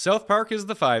 South Park is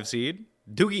the 5 seed.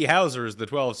 Doogie Howser is the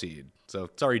 12 seed. So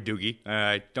sorry, Doogie.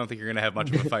 I don't think you're going to have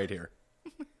much of a fight here.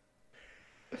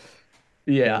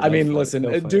 Yeah, I mean, listen,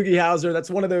 Doogie Howser, that's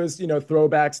one of those,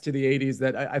 throwbacks to the 80s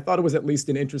that I thought it was at least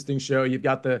an interesting show. You've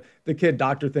got the kid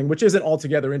doctor thing, which isn't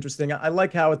altogether interesting. I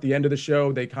like how at the end of the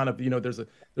show, they kind of,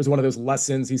 there's one of those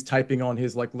lessons. He's typing on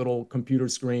his like little computer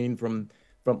screen from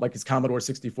like his Commodore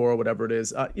 64 or whatever it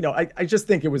is. I just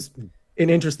think it was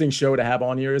an interesting show to have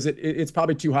on here. It's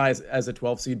probably too high as a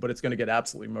 12 seed, but it's going to get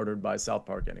absolutely murdered by South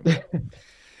Park anyway.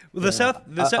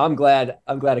 I'm glad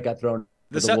it got thrown.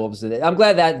 The Wolves. I'm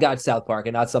glad that got South Park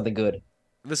and not something good.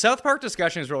 The South Park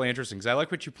discussion is really interesting because I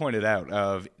like what you pointed out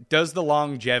of, does the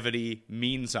longevity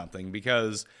mean something?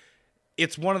 Because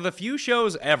it's one of the few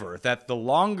shows ever that the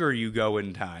longer you go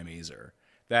in time, Ezer,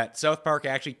 that South Park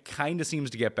actually kind of seems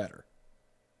to get better.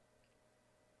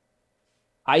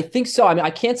 I think so. I mean, I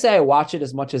can't say I watch it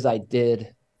as much as I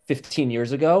did 15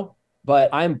 years ago, but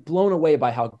I'm blown away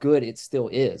by how good it still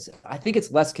is. I think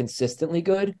it's less consistently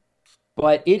good,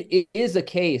 but it is a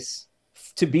case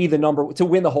to be the number, to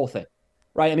win the whole thing,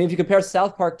 right? I mean, if you compare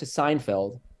South Park to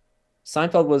Seinfeld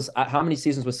was, how many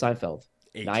seasons was Seinfeld?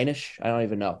 8. 9-ish? I don't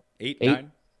even know. 8,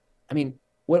 9? I mean,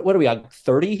 what are we on?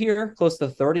 30 here? Close to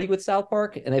 30 with South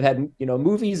Park? And they've had,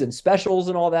 movies and specials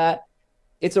and all that.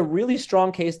 It's a really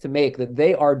strong case to make that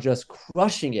they are just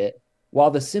crushing it,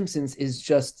 while The Simpsons is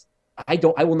just, I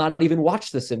will not even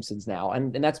watch The Simpsons now.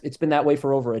 And it's been that way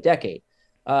for over a decade.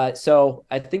 So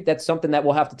I think that's something that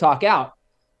we'll have to talk out,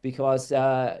 because,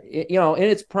 in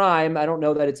its prime, I don't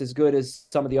know that it's as good as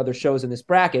some of the other shows in this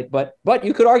bracket, but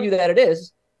you could argue that it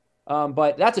is.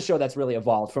 But that's a show that's really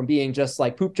evolved from being just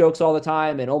like poop jokes all the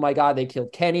time and, oh my God, they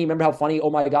killed Kenny. Remember how funny, oh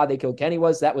my God, they killed Kenny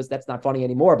was? That's not funny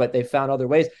anymore, but they found other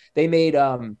ways. They made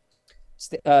Randy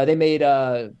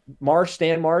Marsh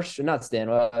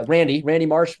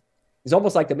is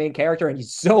almost like the main character, and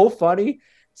he's so funny.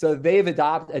 So they've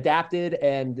adapted,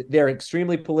 and they're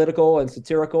extremely political and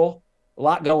satirical. A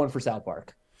lot going for South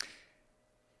Park.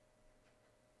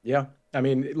 Yeah. I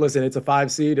mean, listen, it's a 5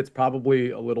 seed. It's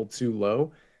probably a little too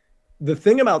low. The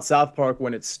thing about South Park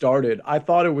when it started, I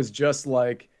thought it was just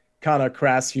like kind of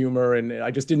crass humor, and I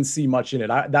just didn't see much in it.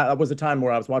 That was a time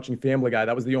where I was watching Family Guy.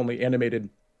 That was the only animated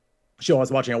show I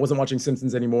was watching. I wasn't watching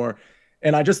Simpsons anymore.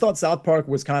 And I just thought South Park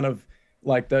was kind of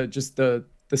like the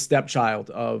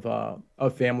stepchild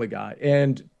of Family Guy.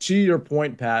 And to your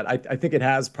point, Pat, I think it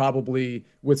has probably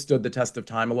withstood the test of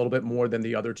time a little bit more than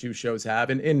the other two shows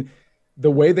have. And the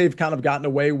way they've kind of gotten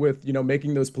away with,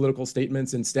 making those political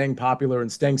statements and staying popular and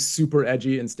staying super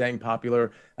edgy and staying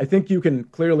popular, I think you can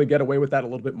clearly get away with that a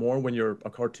little bit more when you're a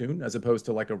cartoon as opposed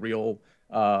to like a real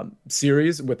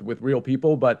series with real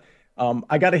people. But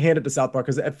I got to hand it to South Park,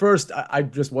 because at first I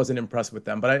just wasn't impressed with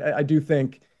them. But I do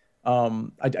think I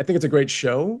think it's a great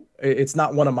show. It's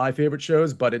not one of my favorite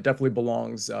shows, but it definitely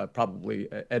belongs probably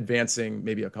advancing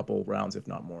maybe a couple rounds, if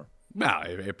not more. Well,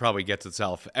 it probably gets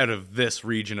itself out of this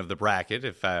region of the bracket.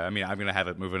 I'm going to have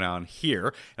it moving on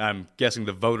here. And I'm guessing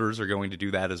the voters are going to do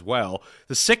that as well.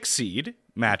 The 6 seed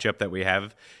matchup that we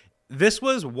have, this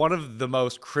was one of the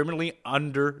most criminally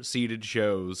underseeded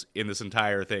shows in this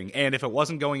entire thing. And if it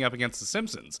wasn't going up against The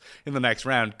Simpsons in the next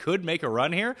round, could make a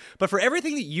run here. But for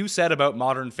everything that you said about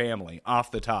Modern Family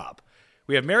off the top,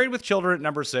 we have Married with Children at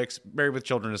number 6. Married with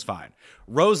Children is fine.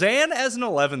 Roseanne as an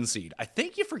 11 seed. I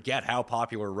think you forget how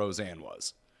popular Roseanne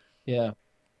was. Yeah.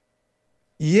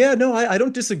 Yeah, no, I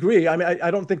don't disagree. I mean,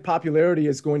 I don't think popularity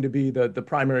is going to be the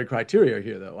primary criteria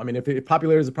here, though. I mean, if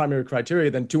popularity is the primary criteria,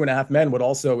 then 2.5 Men would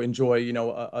also enjoy,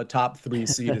 a top 3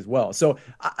 seed as well. So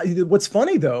what's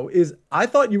funny, though, is I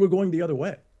thought you were going the other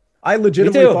way. I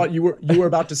legitimately thought you were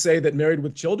about to say that Married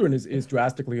with Children is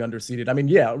drastically underseeded. I mean,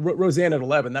 yeah, Roseanne at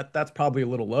 11, that's probably a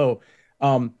little low.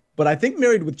 But I think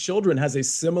Married with Children has a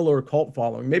similar cult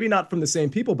following. Maybe not from the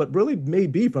same people, but really may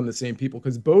be from the same people,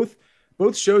 because both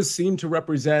shows seem to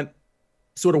represent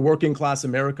sort of working class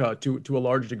America to a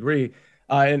large degree.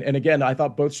 And again, I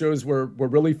thought both shows were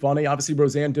really funny. Obviously,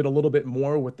 Roseanne did a little bit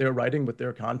more with their writing, with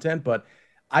their content, but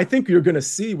I think you're going to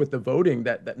see with the voting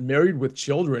that Married with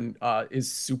Children is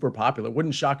super popular. It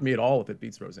wouldn't shock me at all if it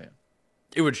beats Roseanne.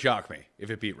 It would shock me if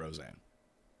it beat Roseanne.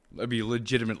 It'd be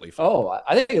legitimately fun. Oh,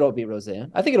 I think it'll beat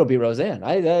Roseanne.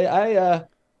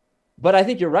 But I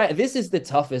think you're right. This is the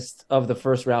toughest of the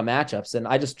first round matchups. And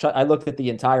I looked at the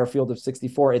entire field of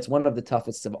 64. It's one of the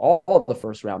toughest of all the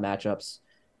first round matchups.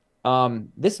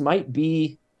 This might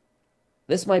be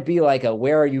like a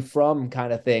where are you from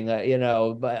kind of thing, but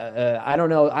I don't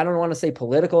know. I don't want to say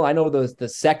political. I know the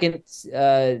second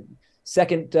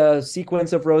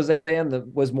sequence of Roseanne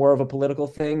that was more of a political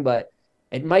thing, but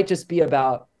it might just be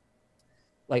about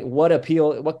like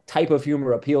what type of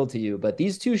humor appealed to you. But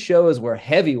these two shows were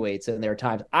heavyweights in their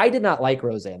times. I did not like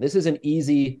Roseanne. This is an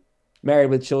easy Married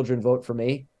with Children vote for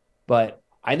me, but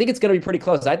I think it's going to be pretty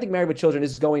close. I think Married with Children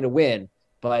is going to win,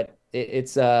 but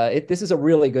this is a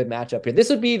really good matchup here. This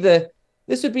would be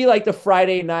like the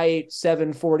Friday night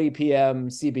 7:40 p.m.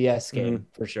 CBS game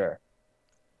for sure.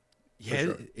 Yeah,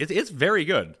 for sure. It's very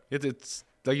good. It's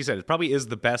like you said, it probably is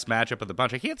the best matchup of the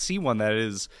bunch. I can't see one that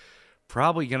is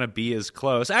probably going to be as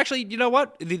close. Actually, you know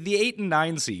what? The 8 and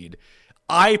 9 seed,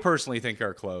 I personally think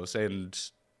are close, and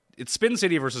It's Spin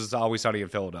City versus It's Always Sunny in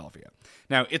Philadelphia.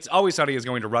 Now, It's Always Sunny is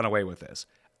going to run away with this.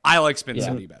 I like Spin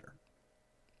City better.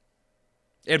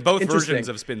 And both versions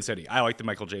of Spin City. I like the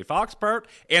Michael J. Fox part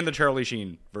and the Charlie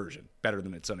Sheen version better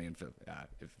than It's Sunny in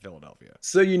Philadelphia.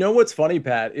 So you know what's funny,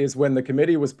 Pat, is when the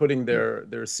committee was putting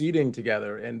their seating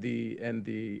together and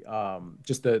the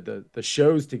just the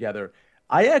shows together,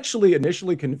 I actually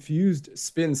initially confused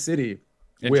Spin City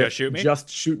with Just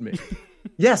Shoot Me.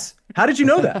 Yes. How did you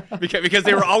know that? because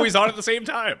they were always on at the same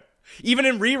time. Even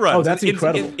in reruns. Oh, that's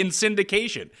incredible. In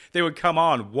syndication, they would come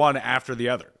on one after the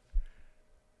other.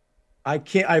 I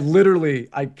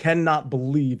cannot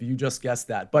believe you just guessed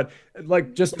that. But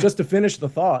like, just to finish the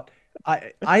thought,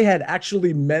 I had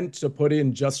actually meant to put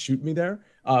in Just Shoot Me there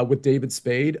with David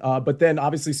Spade. But then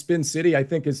obviously Spin City, I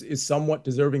think is somewhat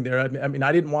deserving there. I mean,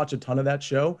 I didn't watch a ton of that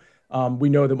show. We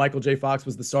know that Michael J. Fox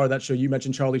was the star of that show. You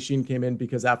mentioned Charlie Sheen came in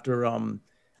because after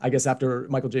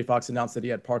Michael J. Fox announced that he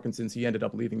had Parkinson's, he ended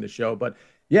up leaving the show. But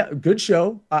yeah, good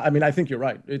show. I mean, I think you're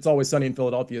right. It's Always Sunny in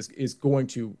Philadelphia is going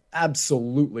to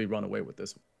absolutely run away with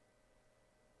this one.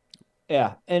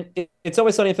 Yeah, and It's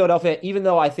Always Sunny in Philadelphia, even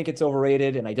though I think it's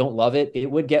overrated and I don't love it,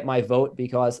 it would get my vote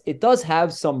because it does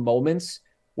have some moments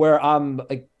where I'm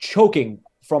like choking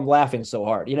from laughing so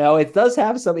hard. You know, it does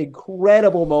have some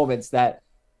incredible moments that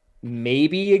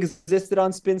maybe existed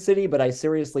on Spin City, but I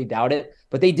seriously doubt it.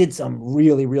 But they did some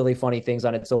really, really funny things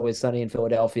on It's Always Sunny in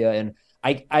Philadelphia. And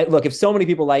I look, if so many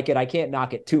people like it, I can't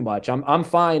knock it too much. I'm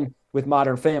fine with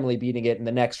Modern Family beating it in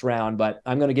the next round, but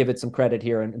I'm going to give it some credit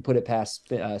here and put it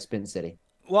past Spin City.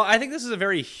 Well, I think this is a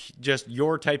very just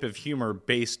your type of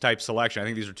humor-based type selection. I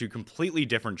think these are two completely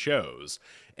different shows,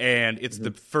 and it's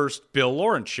the first Bill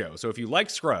Lawrence show. So if you like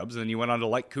Scrubs, and then you went on to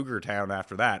like Cougar Town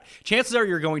after that, chances are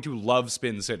you're going to love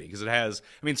Spin City, because it has,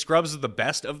 I mean, Scrubs is the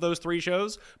best of those three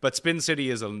shows, but Spin City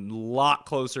is a lot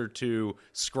closer to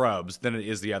Scrubs than it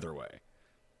is the other way.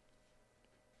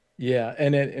 Yeah,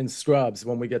 and in Scrubs,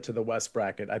 when we get to the West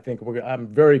bracket, I think I'm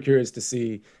very curious to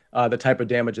see the type of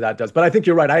damage that does. But I think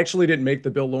you're right. I actually didn't make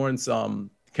the Bill Lawrence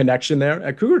connection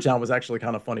there. Cougar Town was actually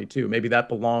kind of funny too. Maybe that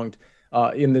belonged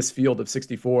in this field of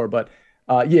 64. But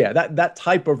yeah, that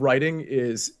type of writing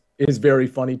is very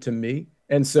funny to me.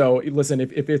 And so, listen,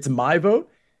 if it's my vote,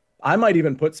 I might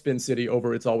even put Spin City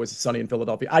over It's Always Sunny in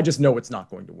Philadelphia. I just know it's not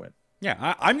going to win.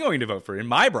 Yeah, I'm going to vote for it. In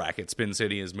my bracket, Spin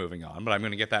City is moving on, but I'm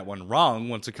going to get that one wrong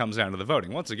once it comes down to the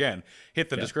voting. Once again,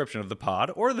 hit the description of the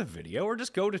pod or the video, or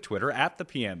just go to Twitter at the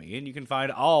PME, and you can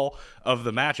find all of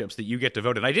the matchups that you get to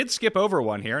vote in. I did skip over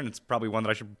one here, and it's probably one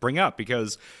that I should bring up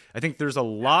because I think there's a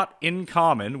lot in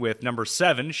common with number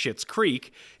 7, Schitt's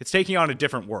Creek. It's taking on a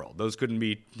different world. Those couldn't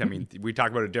be, I mean, we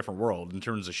talk about a different world in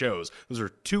terms of shows. Those are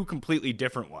two completely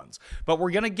different ones. But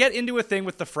we're going to get into a thing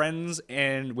with the Friends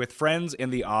and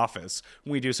The Office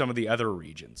when we do some of the other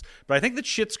regions. But I think that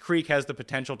Schitt's Creek has the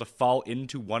potential to fall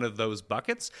into one of those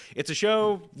buckets. It's a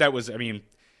show that was, I mean,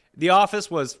 The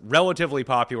Office was relatively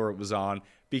popular. It was on,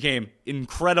 became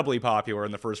incredibly popular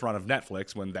in the first run of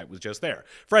Netflix when that was just there.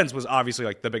 Friends was obviously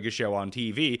like the biggest show on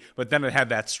TV, but then it had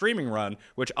that streaming run,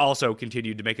 which also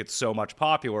continued to make it so much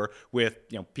popular with,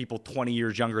 you know, people 20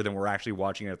 years younger than were actually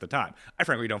watching it at the time. I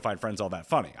frankly don't find Friends all that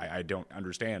funny. I don't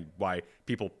understand why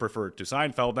people prefer it to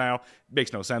Seinfeld now. It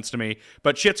makes no sense to me.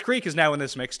 But Schitt's Creek is now in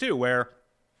this mix too, where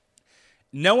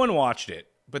no one watched it,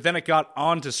 but then it got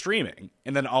onto streaming,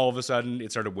 and then all of a sudden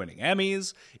it started winning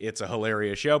Emmys. It's a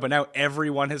hilarious show, but now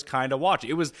everyone has kind of watched it.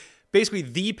 It was basically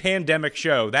the pandemic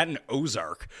show. That and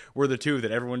Ozark were the two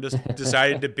that everyone just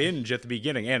decided to binge at the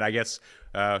beginning. And I guess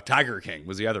Tiger King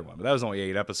was the other one, but that was only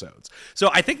 8 episodes. So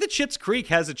I think that Schitt's Creek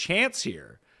has a chance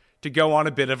here to go on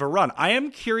a bit of a run. I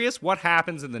am curious what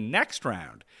happens in the next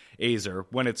round, Azer,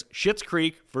 when it's Schitt's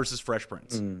Creek versus Fresh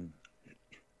Prince.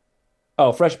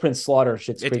 Oh, Fresh Prince slaughter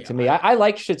Schitt's Creek to me. I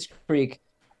like Schitt's Creek.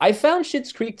 I found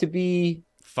Schitt's Creek to be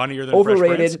funnier than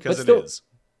overrated, Fresh Prince because it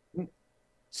is.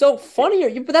 So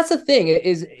funnier, but that's the thing,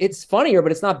 is it's funnier,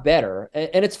 but it's not better.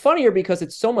 And it's funnier because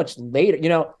it's so much later. You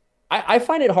know, I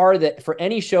find it hard that for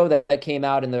any show that came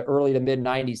out in the early to mid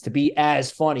 90s to be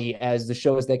as funny as the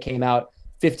shows that came out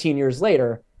 15 years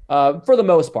later, for the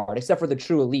most part, except for the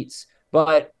true elites.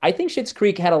 But I think Schitt's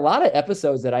Creek had a lot of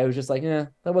episodes that I was just like, that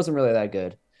wasn't really that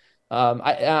good.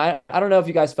 I don't know if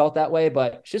you guys felt that way,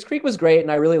 but Schitt's Creek was great and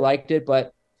I really liked it,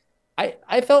 but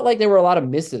I felt like there were a lot of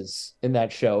misses in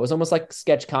that show. It was almost like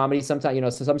sketch comedy. Sometimes, you know,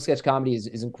 some sketch comedy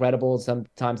is incredible.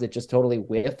 Sometimes it just totally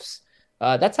whiffs.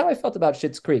 That's how I felt about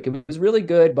Schitt's Creek. It was really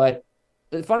good, but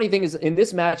the funny thing is in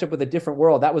this matchup with A Different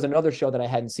World, that was another show that I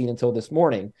hadn't seen until this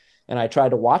morning. And I tried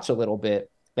to watch a little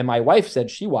bit and my wife said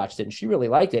she watched it and she really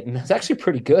liked it. And it's actually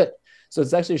pretty good. So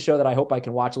it's actually a show that I hope I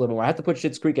can watch a little more. I have to put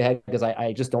Schitt's Creek ahead because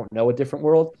I just don't know A Different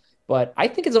World. but I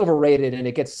think it's overrated and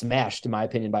it gets smashed, in my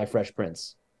opinion, by Fresh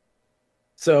Prince.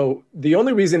 So the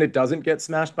only reason it doesn't get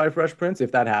smashed by Fresh Prince,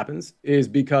 if that happens, is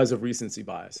because of recency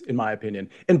bias, in my opinion.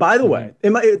 And by the way,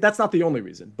 that's not the only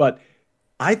reason, but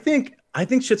I think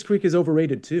Schitt's Creek is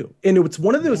overrated too. And it's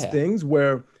one of those things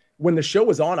where when the show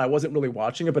was on, I wasn't really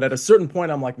watching it, but at a certain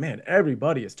point, I'm like, man,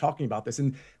 everybody is talking about this.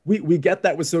 And we get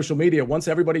that with social media. Once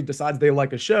everybody decides they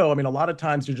like a show, I mean, a lot of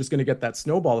times you're just going to get that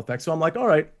snowball effect. So I'm like, all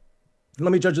right,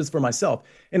 let me judge this for myself.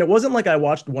 And it wasn't like I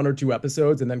watched 1 or 2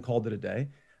 episodes and then called it a day.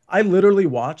 I literally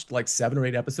watched like 7 or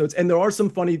 8 episodes, and there are some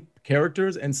funny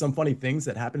characters and some funny things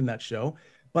that happen in that show.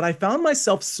 But I found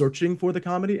myself searching for the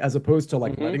comedy as opposed to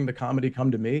like letting the comedy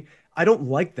come to me. I don't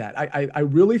like that. I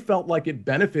really felt like it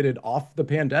benefited off the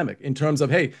pandemic in terms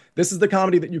of, hey, this is the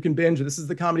comedy that you can binge. This is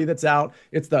the comedy that's out.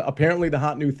 It's apparently the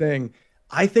hot new thing.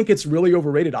 I think it's really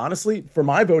overrated. Honestly, for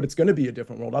my vote, it's going to be A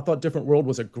Different World. I thought Different World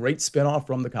was a great spinoff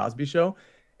from The Cosby Show.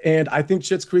 And I think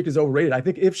Schitt's Creek is overrated. I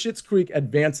think if Schitt's Creek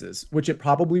advances, which it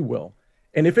probably will,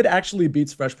 and if it actually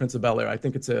beats Fresh Prince of Bel-Air, I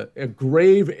think it's a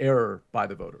grave error by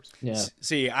the voters. Yeah.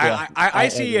 See, I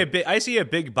see a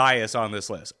big bias on this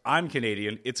list. I'm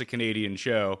Canadian. It's a Canadian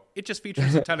show. It just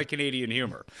features a ton of Canadian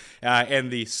humor and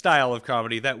the style of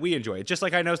comedy that we enjoy. Just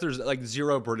like I know there's like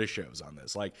 0 British shows on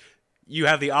this. Like you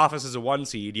have The Office as a 1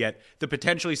 seed, yet the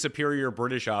potentially superior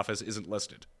British Office isn't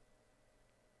listed.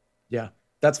 Yeah.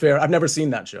 That's fair. I've never seen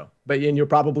that show, and you're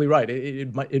probably right.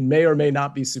 It may or may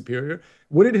not be superior.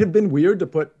 Would it have been weird to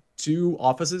put 2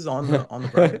 offices on the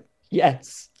bracket?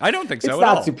 Yes. I don't think so. It's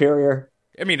not superior.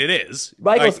 I mean, it is.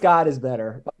 Michael Scott is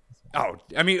better. Oh,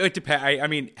 I mean, it depends. I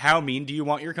mean, how mean do you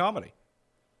want your comedy?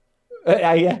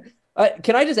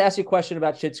 Can I just ask you a question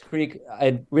about Schitt's Creek?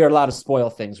 We are allowed to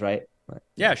spoil things, right?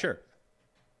 Yeah, sure.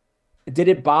 Did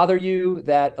it bother you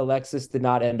that Alexis did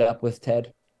not end up with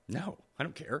Ted? No, I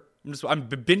don't care. I'm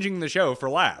binging the show for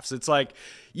laughs. It's like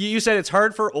you said, it's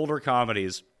hard for older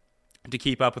comedies to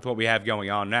keep up with what we have going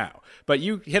on now. But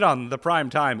you hit on the prime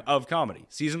time of comedy.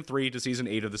 Season 3 to season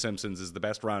 8 of The Simpsons is the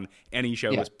best run any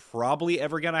show is probably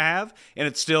ever going to have. And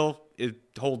it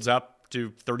holds up to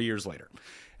 30 years later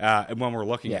when we're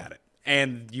looking at it.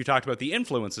 And you talked about the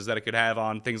influences that it could have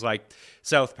on things like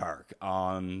South Park,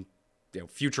 on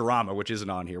Futurama, which isn't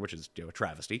on here, which is a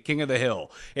travesty, King of the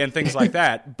Hill, and things like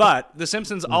that. But The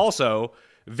Simpsons also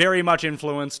very much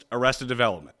influenced Arrested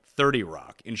Development, 30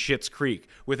 Rock, and Schitt's Creek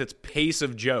with its pace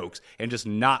of jokes and just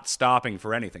not stopping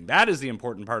for anything. That is the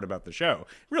important part about the show.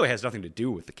 It really has nothing to do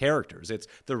with the characters. It's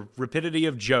the rapidity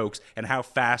of jokes and how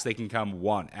fast they can come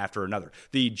one after another.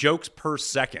 The jokes per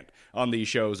second on these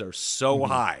shows are so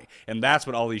high, and that's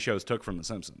what all these shows took from The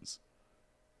Simpsons.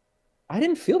 I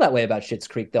didn't feel that way about Schitt's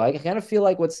Creek, though. I kind of feel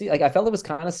like I felt it was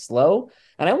kind of slow,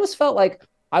 and I almost felt like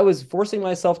I was forcing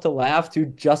myself to laugh to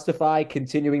justify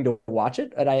continuing to watch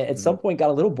it. And I, at some point, got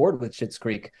a little bored with Schitt's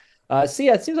Creek.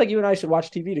 Sia, it seems like you and I should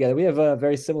watch TV together. We have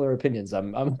very similar opinions.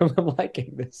 I'm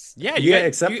liking this. Yeah,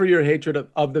 except for your hatred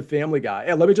of the Family Guy.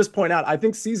 And let me just point out, I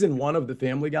think season 1 of the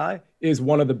Family Guy is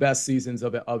one of the best seasons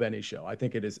of any show. I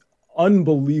think it is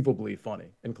unbelievably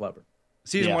funny and clever.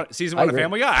 Season one of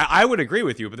Family Guy. I would agree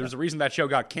with you, but there's a reason that show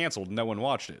got canceled and no one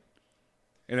watched it.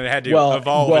 And it had to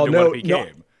evolve into what it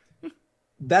became.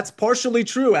 That's partially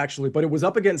true, actually, but it was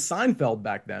up against Seinfeld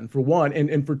back then, for one.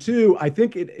 And for two, I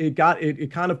think it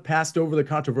kind of passed over the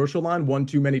controversial line one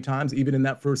too many times, even in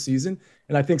that first season.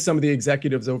 And I think some of the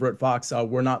executives over at Fox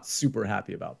were not super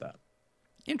happy about that.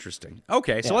 Interesting.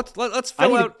 Okay, so let's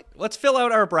fill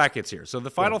out our brackets here. So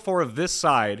the final 4 of this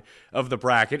side of the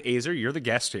bracket, Azer, you're the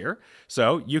guest here,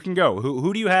 so you can go.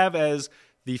 Who do you have as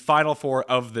the final 4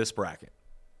 of this bracket?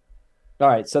 All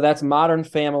right, so that's Modern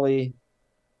Family,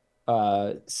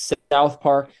 South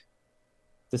Park,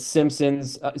 The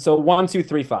Simpsons. So 1, 2,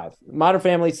 3, 5. Modern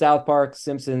Family, South Park,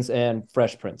 Simpsons, and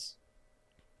Fresh Prince.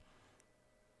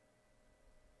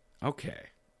 Okay,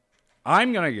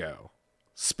 I'm gonna go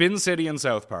Spin City and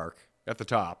South Park at the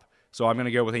top. So I'm going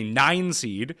to go with a 9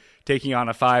 seed taking on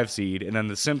a 5 seed, and then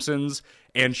The Simpsons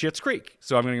and Schitt's Creek.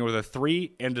 So I'm going to go with a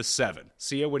 3 and a 7.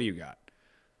 Sia, what do you got?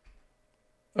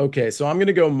 Okay, so I'm going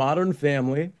to go Modern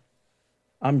Family.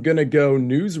 I'm going to go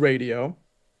News Radio.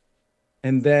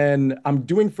 And then I'm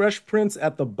doing Fresh Prince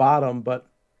at the bottom, but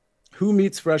who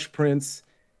meets Fresh Prince?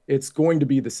 It's going to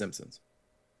be The Simpsons.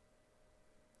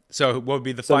 So what would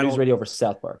be the final? News Radio over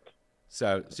South Park.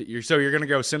 So you're going to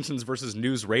go Simpsons versus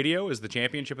News Radio as the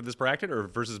championship of this bracket, or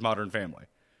versus Modern Family?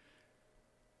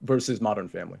 Versus Modern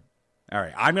Family. All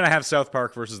right. I'm going to have South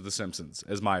Park versus The Simpsons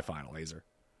as my final, Azer.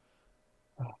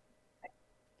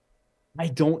 I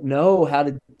don't know how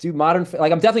to do Modern. I'm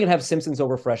definitely going to have Simpsons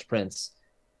over Fresh Prince.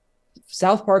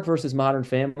 South Park versus Modern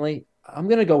Family. I'm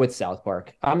gonna go with South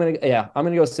Park. I'm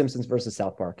gonna go Simpsons versus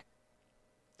South Park.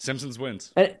 Simpsons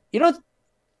wins. And you know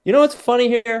what's funny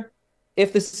here?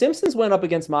 If The Simpsons went up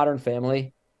against Modern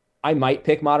Family, I might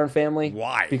pick Modern Family.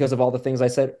 Why? Because of all the things I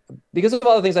said. Because of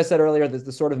all the things I said earlier,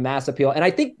 the sort of mass appeal. And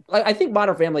I think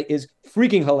Modern Family is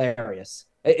freaking hilarious.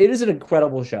 It is an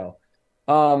incredible show.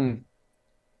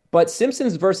 But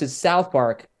Simpsons versus South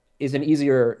Park is an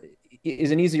easier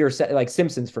set, like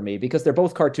Simpsons for me, because they're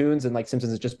both cartoons and like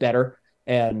Simpsons is just better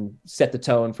and set the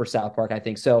tone for South Park, I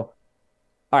think. So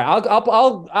all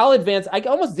right, I'll advance. I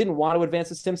almost didn't want to advance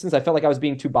the Simpsons. I felt like I was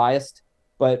being too biased,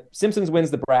 but Simpsons wins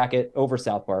the bracket over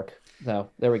South Park. So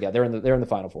there we go. They're in the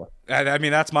final four. I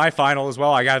mean, that's my final as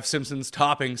well. I got Simpsons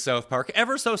topping South Park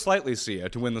ever so slightly, Sia,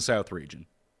 to win the South region.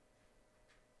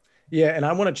 Yeah, and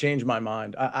I want to change my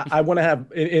mind. I want to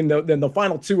have in the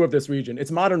final two of this region.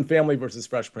 It's Modern Family versus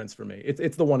Fresh Prince for me.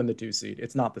 It's the 1 and the 2 seed.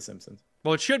 It's not the Simpsons.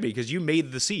 Well, it should be, because you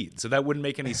made the seed, so that wouldn't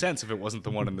make any sense if it wasn't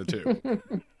the 1 and the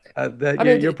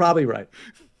 2. You're probably right.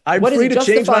 I'm free to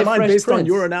change my mind based on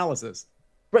your analysis.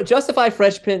 Justify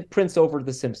Fresh Prince over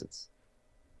the Simpsons.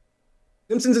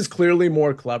 Simpsons is clearly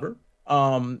more clever,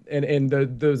 and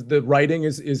the writing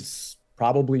is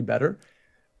probably better.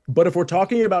 But if we're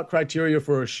talking about criteria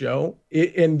for a show,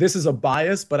 and this is a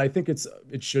bias, but I think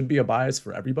it should be a bias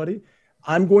for everybody,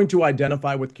 I'm going to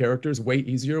identify with characters way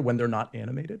easier when they're not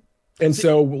animated. And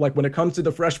so, like, when it comes to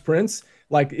the Fresh Prince,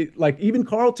 like even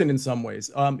Carlton in some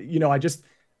ways, I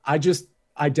just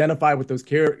identify with those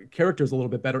characters a little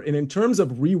bit better. And in terms of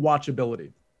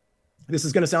rewatchability, this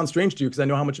is going to sound strange to you because I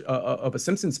know how much of a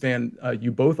Simpsons fan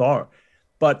you both are.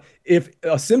 But if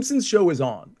a Simpsons show is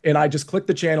on and I just click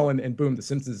the channel and boom, the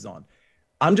Simpsons is on,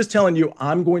 I'm just telling you,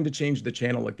 I'm going to change the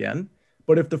channel again.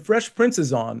 But if the Fresh Prince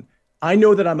is on, I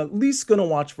know that I'm at least going to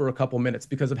watch for a couple minutes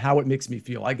because of how it makes me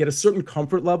feel. I get a certain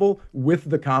comfort level with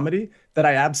the comedy that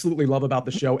I absolutely love about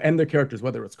the show and the characters,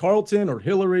 whether it's Carlton or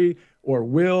Hillary or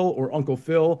Will or Uncle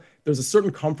Phil. There's a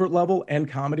certain comfort level and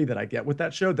comedy that I get with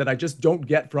that show that I just don't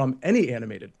get from any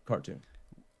animated cartoon.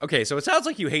 Okay, so it sounds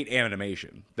like you hate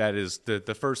animation. That is the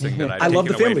first thing that I love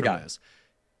the Family Guy. This.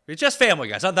 It's just Family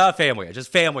Guy. It's not the Family Guy.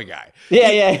 Just Family Guy.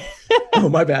 Yeah. Oh,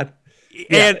 my bad.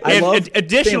 Yeah, and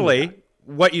additionally,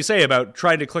 what you say about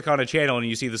trying to click on a channel and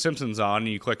you see The Simpsons on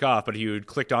and you click off, but if you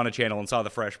clicked on a channel and saw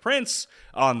the Fresh Prince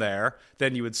on there,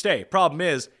 then you would stay. Problem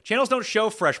is, channels don't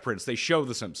show Fresh Prince. They show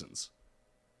The Simpsons.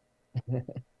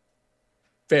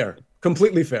 Fair.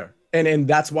 Completely fair. And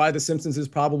that's why The Simpsons is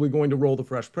probably going to roll the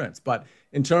Fresh Prince. But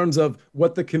in terms of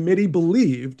what the committee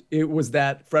believed, it was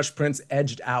that Fresh Prince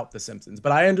edged out The Simpsons.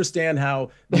 But I understand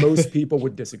how most people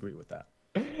would disagree with that.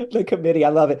 The committee, I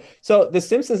love it. So The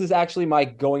Simpsons is actually my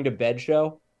going to bed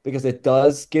show because it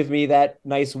does give me that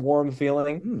nice warm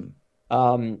feeling.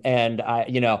 And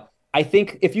I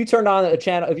think if you turn on a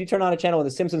channel and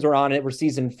The Simpsons were on it, we're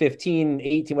season 15,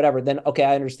 18, whatever, then okay,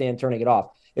 I understand turning it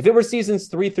off. If it were seasons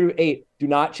 3 through 8, do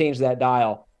not change that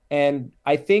dial. And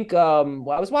I think I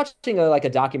was watching a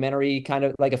documentary, kind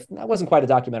of like that wasn't quite a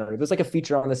documentary. It was like a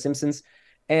feature on The Simpsons.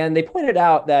 And they pointed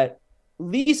out that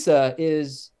Lisa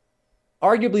is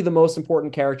arguably the most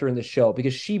important character in the show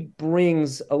because she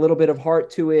brings a little bit of heart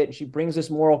to it. She brings this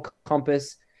moral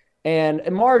compass. And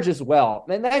Marge as well.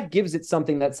 And that gives it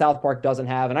something that South Park doesn't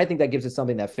have. And I think that gives it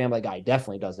something that Family Guy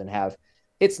definitely doesn't have.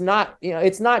 It's not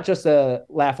just a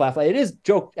laugh. It is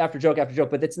joke after joke after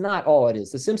joke, but it's not all it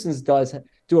is. The Simpsons does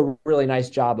do a really nice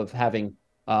job of having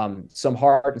some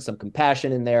heart and some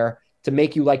compassion in there to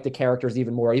make you like the characters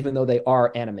even more, even though they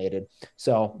are animated.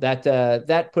 So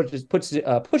that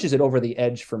pushes it over the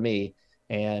edge for me,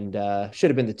 and should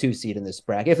have been the 2 seed in this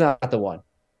bracket, if not the 1.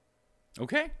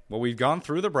 Okay, well, we've gone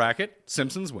through the bracket.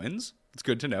 Simpsons wins. It's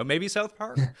good to know. Maybe South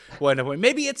Park will end up winning.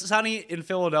 Maybe It's Sunny in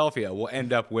Philadelphia will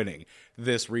end up winning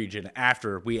this region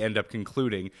after we end up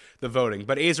concluding the voting.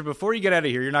 But Azer, before you get out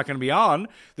of here, you're not going to be on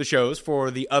the shows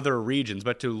for the other regions.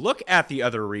 But to look at the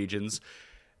other regions,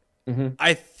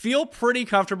 I feel pretty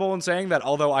comfortable in saying that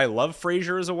although I love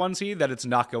Frasier as a 1 seed, that it's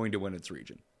not going to win its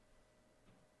region.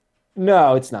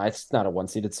 No, it's not. It's not a 1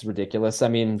 seed. It's ridiculous. I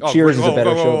mean, Cheers is a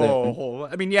better show.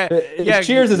 I mean, yeah.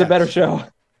 Cheers is a better show.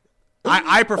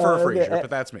 I prefer Frasier, but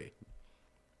that's me.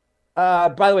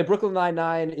 By the way, Brooklyn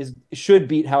Nine-Nine should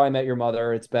beat How I Met Your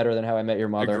Mother. It's better than How I Met Your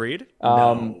Mother. Agreed.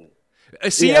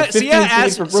 Sia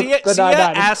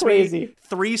asked me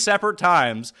 3 separate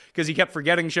times because he kept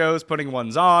forgetting shows, putting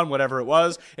ones on, whatever it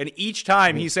was, and each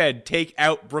time he said, "Take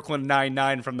out Brooklyn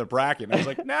Nine-Nine from the bracket." And I was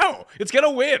like, "No, it's gonna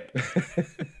win."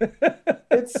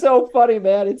 It's so funny,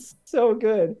 man. It's so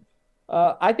good.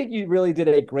 I think you really did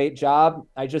a great job.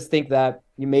 I just think that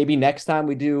maybe next time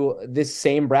we do this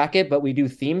same bracket, but we do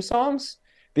theme songs.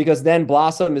 because then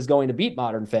Blossom is going to beat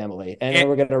Modern Family, and then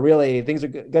we're going to really, things are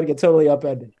going to get totally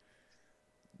upended.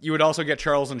 You would also get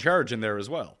Charles in Charge in there as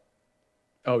well.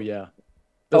 Oh yeah.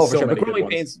 For sure. But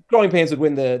Growing Pains would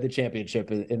win the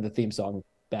championship in the theme song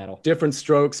battle. Different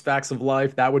Strokes, Facts of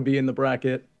Life, that would be in the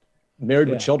bracket. Married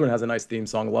with Children has a nice theme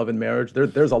song, Love and Marriage.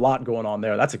 There's a lot going on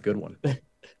there. That's a good one.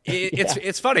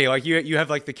 It's funny. Like you have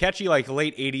like the catchy like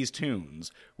late 80s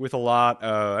tunes with a lot.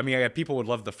 People would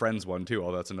love the Friends one too,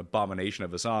 although that's an abomination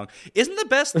of a song. Isn't the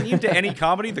best theme to any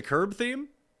comedy the Curb theme?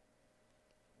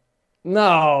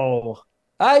 No.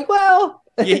 I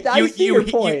see your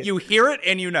point. You hear it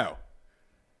and you know.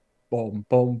 Boom,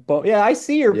 boom, boom. Yeah, I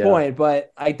see your point,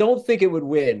 but I don't think it would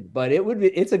win. But it would be.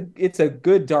 It's a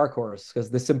good dark horse because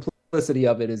the simplicity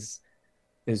of it is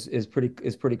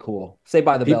pretty cool. Saved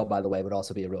by the Bell, by the way, would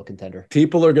also be a real contender.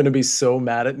 People are going to be so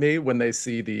mad at me when they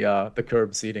see the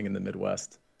Curb seating in the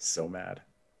Midwest. So mad.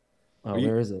 Oh,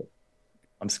 where is it?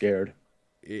 I'm scared.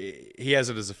 He has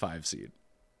it as a 5 seed.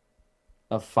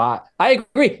 A 5. I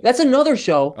agree. That's another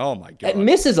show. Oh my god. It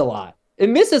misses a lot.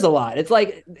 It's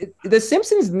like The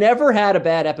Simpsons never had a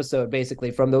bad episode,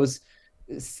 basically, from those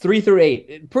 3 through 8.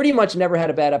 It pretty much never had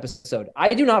a bad episode. I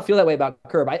do not feel that way about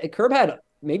Curb. Curb had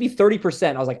maybe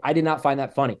 30%. I was like, I did not find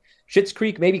that funny. Schitt's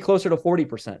Creek, maybe closer to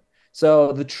 40%.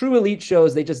 So the true elite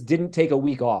shows, they just didn't take a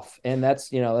week off. And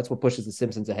that's what pushes The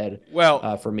Simpsons ahead.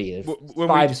 Well, for me,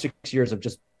 5-6 years of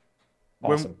just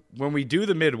awesome. When we do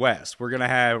the Midwest, we're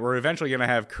eventually gonna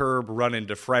have Curb run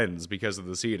into Friends because of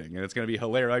the seating, and it's gonna be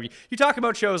hilarious. I mean, you talk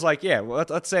about shows like,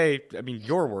 let's say,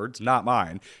 your words, not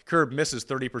mine. Curb misses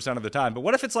 30% of the time, but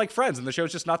what if it's like Friends and the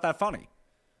show's just not that funny?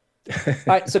 All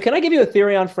right, so can I give you a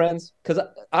theory on Friends? Because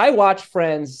I watch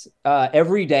Friends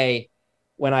every day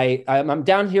when I'm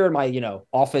down here in my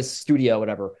office studio,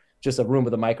 whatever, just a room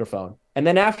with a microphone, and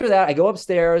then after that I go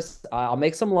upstairs. I'll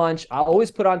make some lunch. I'll always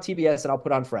put on TBS and I'll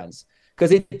put on Friends.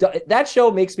 Because that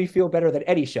show makes me feel better than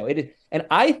any show. And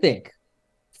I think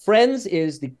Friends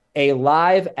is a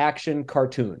live action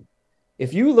cartoon.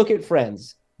 If you look at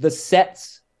Friends, the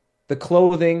sets, the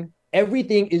clothing,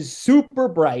 everything is super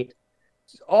bright,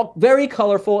 all very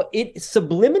colorful. It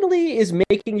subliminally is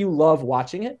making you love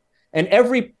watching it. And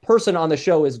every person on the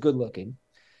show is good looking.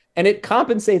 And it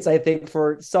compensates, I think,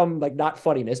 for some not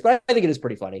funniness, but I think it is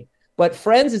pretty funny. But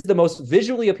Friends is the most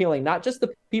visually appealing, not just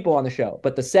the people on the show,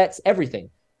 but the sets,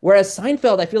 everything. Whereas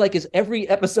Seinfeld, I feel like every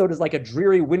episode is like a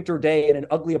dreary winter day in an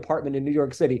ugly apartment in New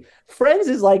York City. Friends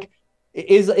is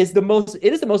the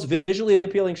most visually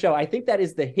appealing show. I think that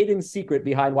is the hidden secret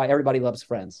behind why everybody loves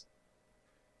Friends.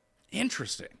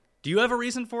 Interesting. Do you have a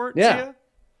reason for it, Yeah. Tia?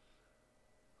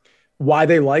 Why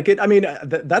they like it? I mean,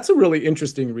 that's a really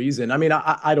interesting reason. I mean,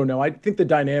 I don't know. I think the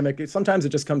dynamic, sometimes it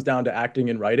just comes down to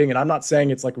acting and writing. And I'm not saying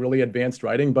it's like really advanced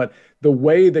writing, but the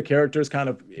way the characters kind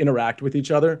of interact with each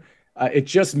other, it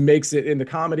just makes it, in the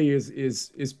comedy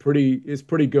is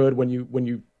pretty good when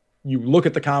you look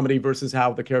at the comedy versus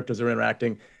how the characters are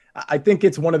interacting. I think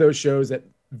it's one of those shows that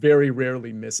very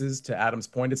rarely misses, to Adam's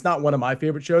point. It's not one of my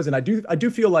favorite shows. And I do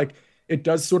feel like it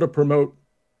does sort of promote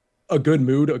a good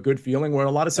mood, a good feeling, where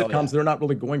a lot of sitcoms, they're not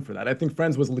really going for that. I think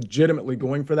Friends was legitimately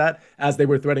going for that as they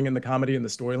were threading in the comedy and the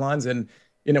storylines, and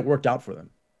it worked out for them.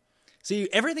 See,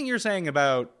 everything you're saying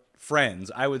about Friends,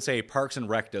 I would say Parks and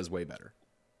Rec does way better.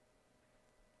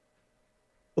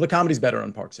 Well, the comedy's better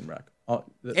on Parks and Rec.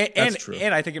 That's true.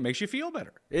 And I think it makes you feel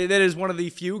better. That is one of the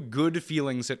few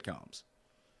good-feeling sitcoms.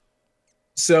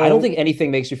 So I don't think anything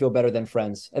makes you feel better than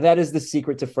Friends. And that is the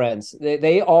secret to Friends.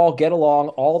 They all get along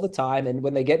all the time. And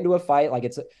when they get into a fight, like,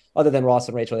 it's other than Ross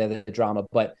and Rachel, they have the drama,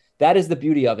 but that is the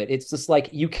beauty of it. It's just like,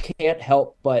 you can't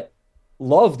help but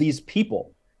love these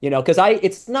people, because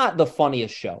it's not the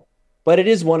funniest show, but it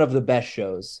is one of the best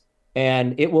shows.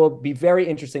 And it will be very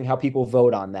interesting how people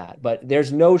vote on that. But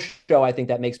there's no show, I think,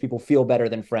 that makes people feel better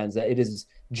than Friends. It is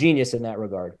genius in that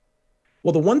regard.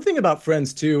 Well, the one thing about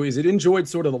Friends, too, is it enjoyed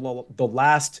sort of the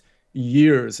last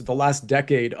years, the last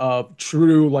decade of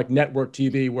true network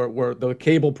TV where the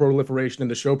cable proliferation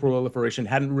and the show proliferation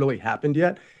hadn't really happened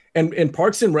yet. And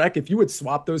Parks and Rec, if you would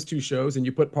swap those two shows and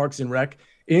you put Parks and Rec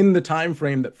in the time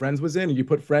frame that Friends was in, and you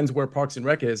put Friends where Parks and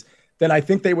Rec is, then I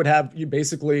think they would have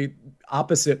basically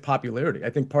opposite popularity. I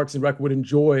think Parks and Rec would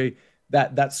enjoy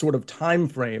that sort of time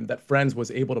frame that Friends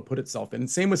was able to put itself in.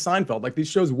 And same with Seinfeld. These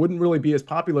shows wouldn't really be as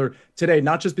popular today,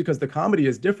 not just because the comedy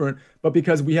is different, but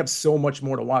because we have so much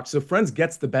more to watch. So Friends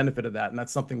gets the benefit of that, and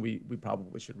that's something we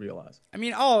probably should realize. I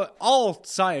mean,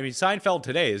 Seinfeld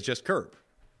today is just Curb.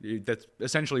 That's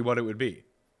essentially what it would be.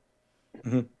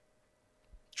 Mm-hmm.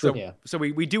 True. So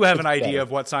we do have an idea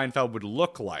of what Seinfeld would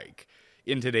look like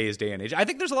in today's day and age. I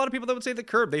think there's a lot of people that would say that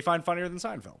Curb they find funnier than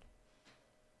Seinfeld.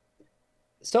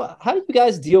 So how do you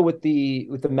guys deal with the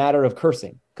matter of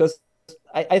cursing? Because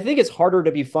I think it's harder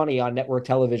to be funny on network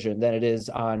television than it is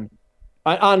on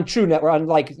True Network, on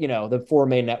like, the four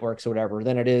main networks or whatever,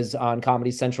 than it is on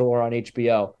Comedy Central or on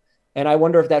HBO. And I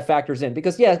wonder if that factors in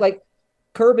because, yeah, like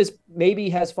Curb maybe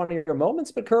has funnier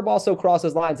moments, but Curb also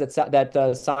crosses lines that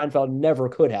Seinfeld never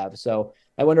could have. So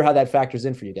I wonder how that factors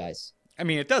in for you guys. I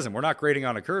mean, it doesn't. We're not grading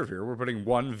on a curve here. We're putting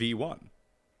 1v1.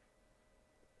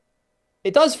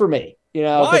 It does for me.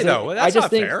 Why though? That's not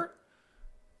fair.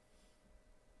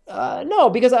 No,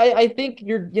 because I think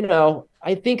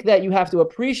I think that you have to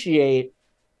appreciate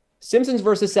Simpsons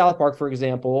versus South Park, for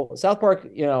example. South Park,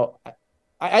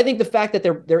 I think the fact that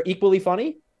they're equally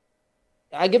funny,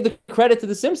 I give the credit to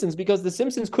the Simpsons because the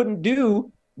Simpsons couldn't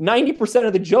do 90%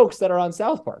 of the jokes that are on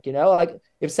South Park. Like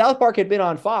if South Park had been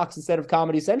on Fox instead of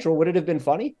Comedy Central, would it have been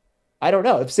funny? I don't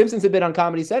know. If Simpsons had been on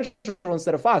Comedy Central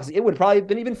instead of Fox, it would probably have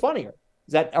been even funnier.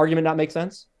 Does that argument not make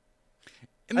sense?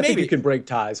 I think you can break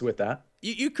ties with that.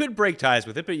 You could break ties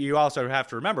with it, but you also have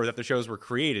to remember that the shows were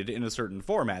created in a certain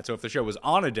format. So if the show was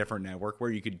on a different network where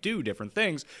you could do different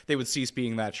things, they would cease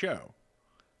being that show.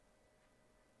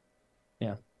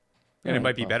 Yeah. And it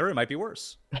might be better, it might be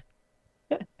worse.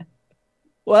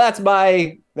 Well,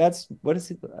 what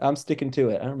is it? I'm sticking to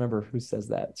it. I don't remember who says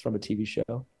that. It's from a TV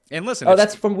show. And listen,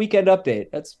 that's from Weekend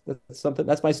Update. That's something.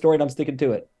 That's my story, and I'm sticking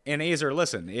to it. And Azer,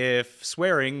 listen, if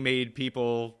swearing made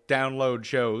people download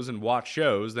shows and watch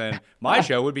shows, then my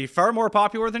show would be far more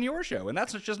popular than your show, and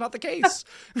that's just not the case.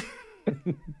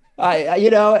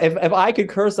 If I could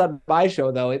curse on my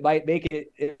show, though, it might make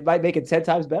it 10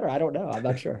 times better. I don't know. I'm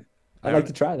not sure. I'd like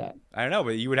to try that. I don't know,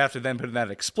 but you would have to then put in that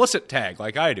explicit tag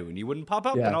like I do, and you wouldn't pop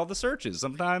up in all the searches.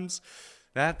 Sometimes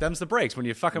them's the breaks when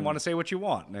you fucking want to say what you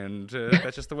want, and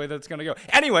that's just the way that's going to go.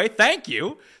 Anyway, thank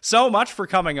you so much for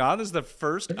coming on. This is the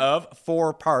first of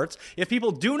 4 parts. If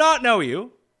people do not know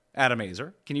you, Adam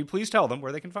Azer, can you please tell them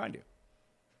where they can find you?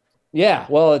 Yeah,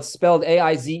 well, it's spelled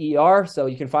Aizer, so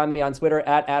you can find me on Twitter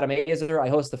at Adam Azer. I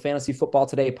host the Fantasy Football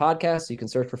Today podcast, so you can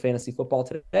search for Fantasy Football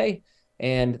Today.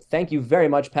 And thank you very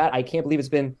much, Pat. I can't believe it's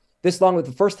been this long. With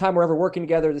the first time we're ever working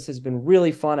together. This has been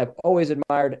really fun. I've always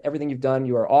admired everything you've done.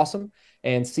 You are awesome.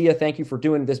 And Sia, thank you for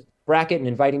doing this bracket and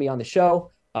inviting me on the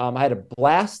show. I had a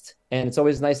blast, and it's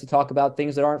always nice to talk about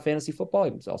things that aren't fantasy football.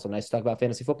 It's also nice to talk about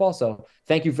fantasy football. So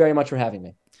thank you very much for having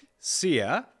me.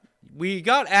 Sia, we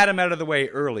got Adam out of the way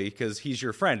early because he's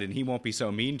your friend and he won't be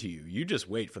so mean to you. You just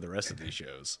wait for the rest of these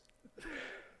shows.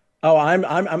 Oh, I'm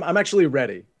actually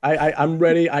ready. I'm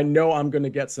ready. I know I'm going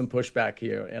to get some pushback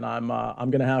here, and I'm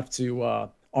going to have to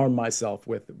arm myself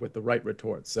with the right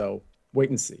retort. So wait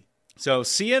and see. So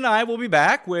Sia and I will be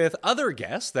back with other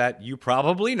guests that you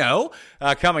probably know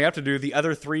coming up to do the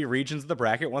other 3 regions of the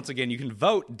bracket. Once again, you can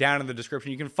vote down in the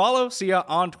description. You can follow Sia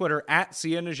on Twitter at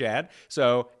Sia Nejad.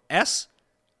 So SIA.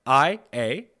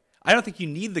 I don't think you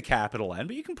need the capital N,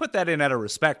 but you can put that in out of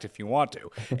respect if you want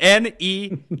to.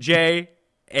 NEJAD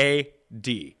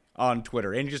on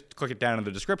Twitter. And you just click it down in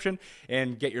the description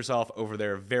and get yourself over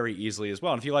there very easily as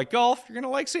well. And if you like golf, you're going to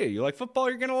like Sia. You like football,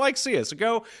 you're going to like Sia. So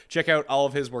go check out all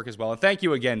of his work as well. And thank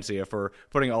you again, Sia, for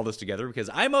putting all this together because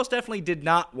I most definitely did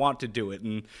not want to do it.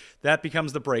 And that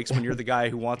becomes the breaks when you're the guy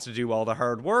who wants to do all the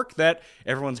hard work that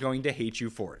everyone's going to hate you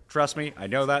for it. Trust me, I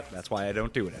know that. That's why I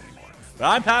don't do it anymore. But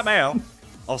I'm Pat Mayo.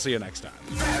 I'll see you next time.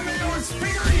 Pat Mayo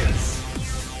Experience!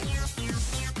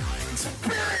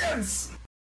 Experience!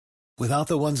 Without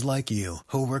the ones like you,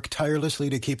 who work tirelessly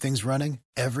to keep things running,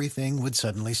 everything would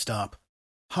suddenly stop.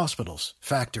 Hospitals,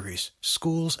 factories,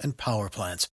 schools, and power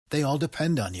plants, they all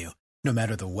depend on you. No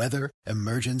matter the weather,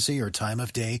 emergency, or time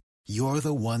of day, you're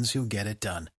the ones who get it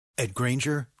done. At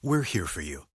Grainger, we're here for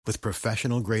you with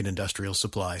professional-grade industrial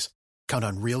supplies. Count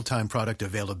on real-time product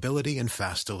availability and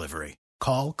fast delivery.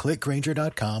 Call, click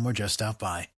Grainger.com, or just stop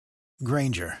by.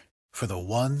 Grainger, for the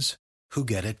ones who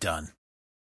get it done.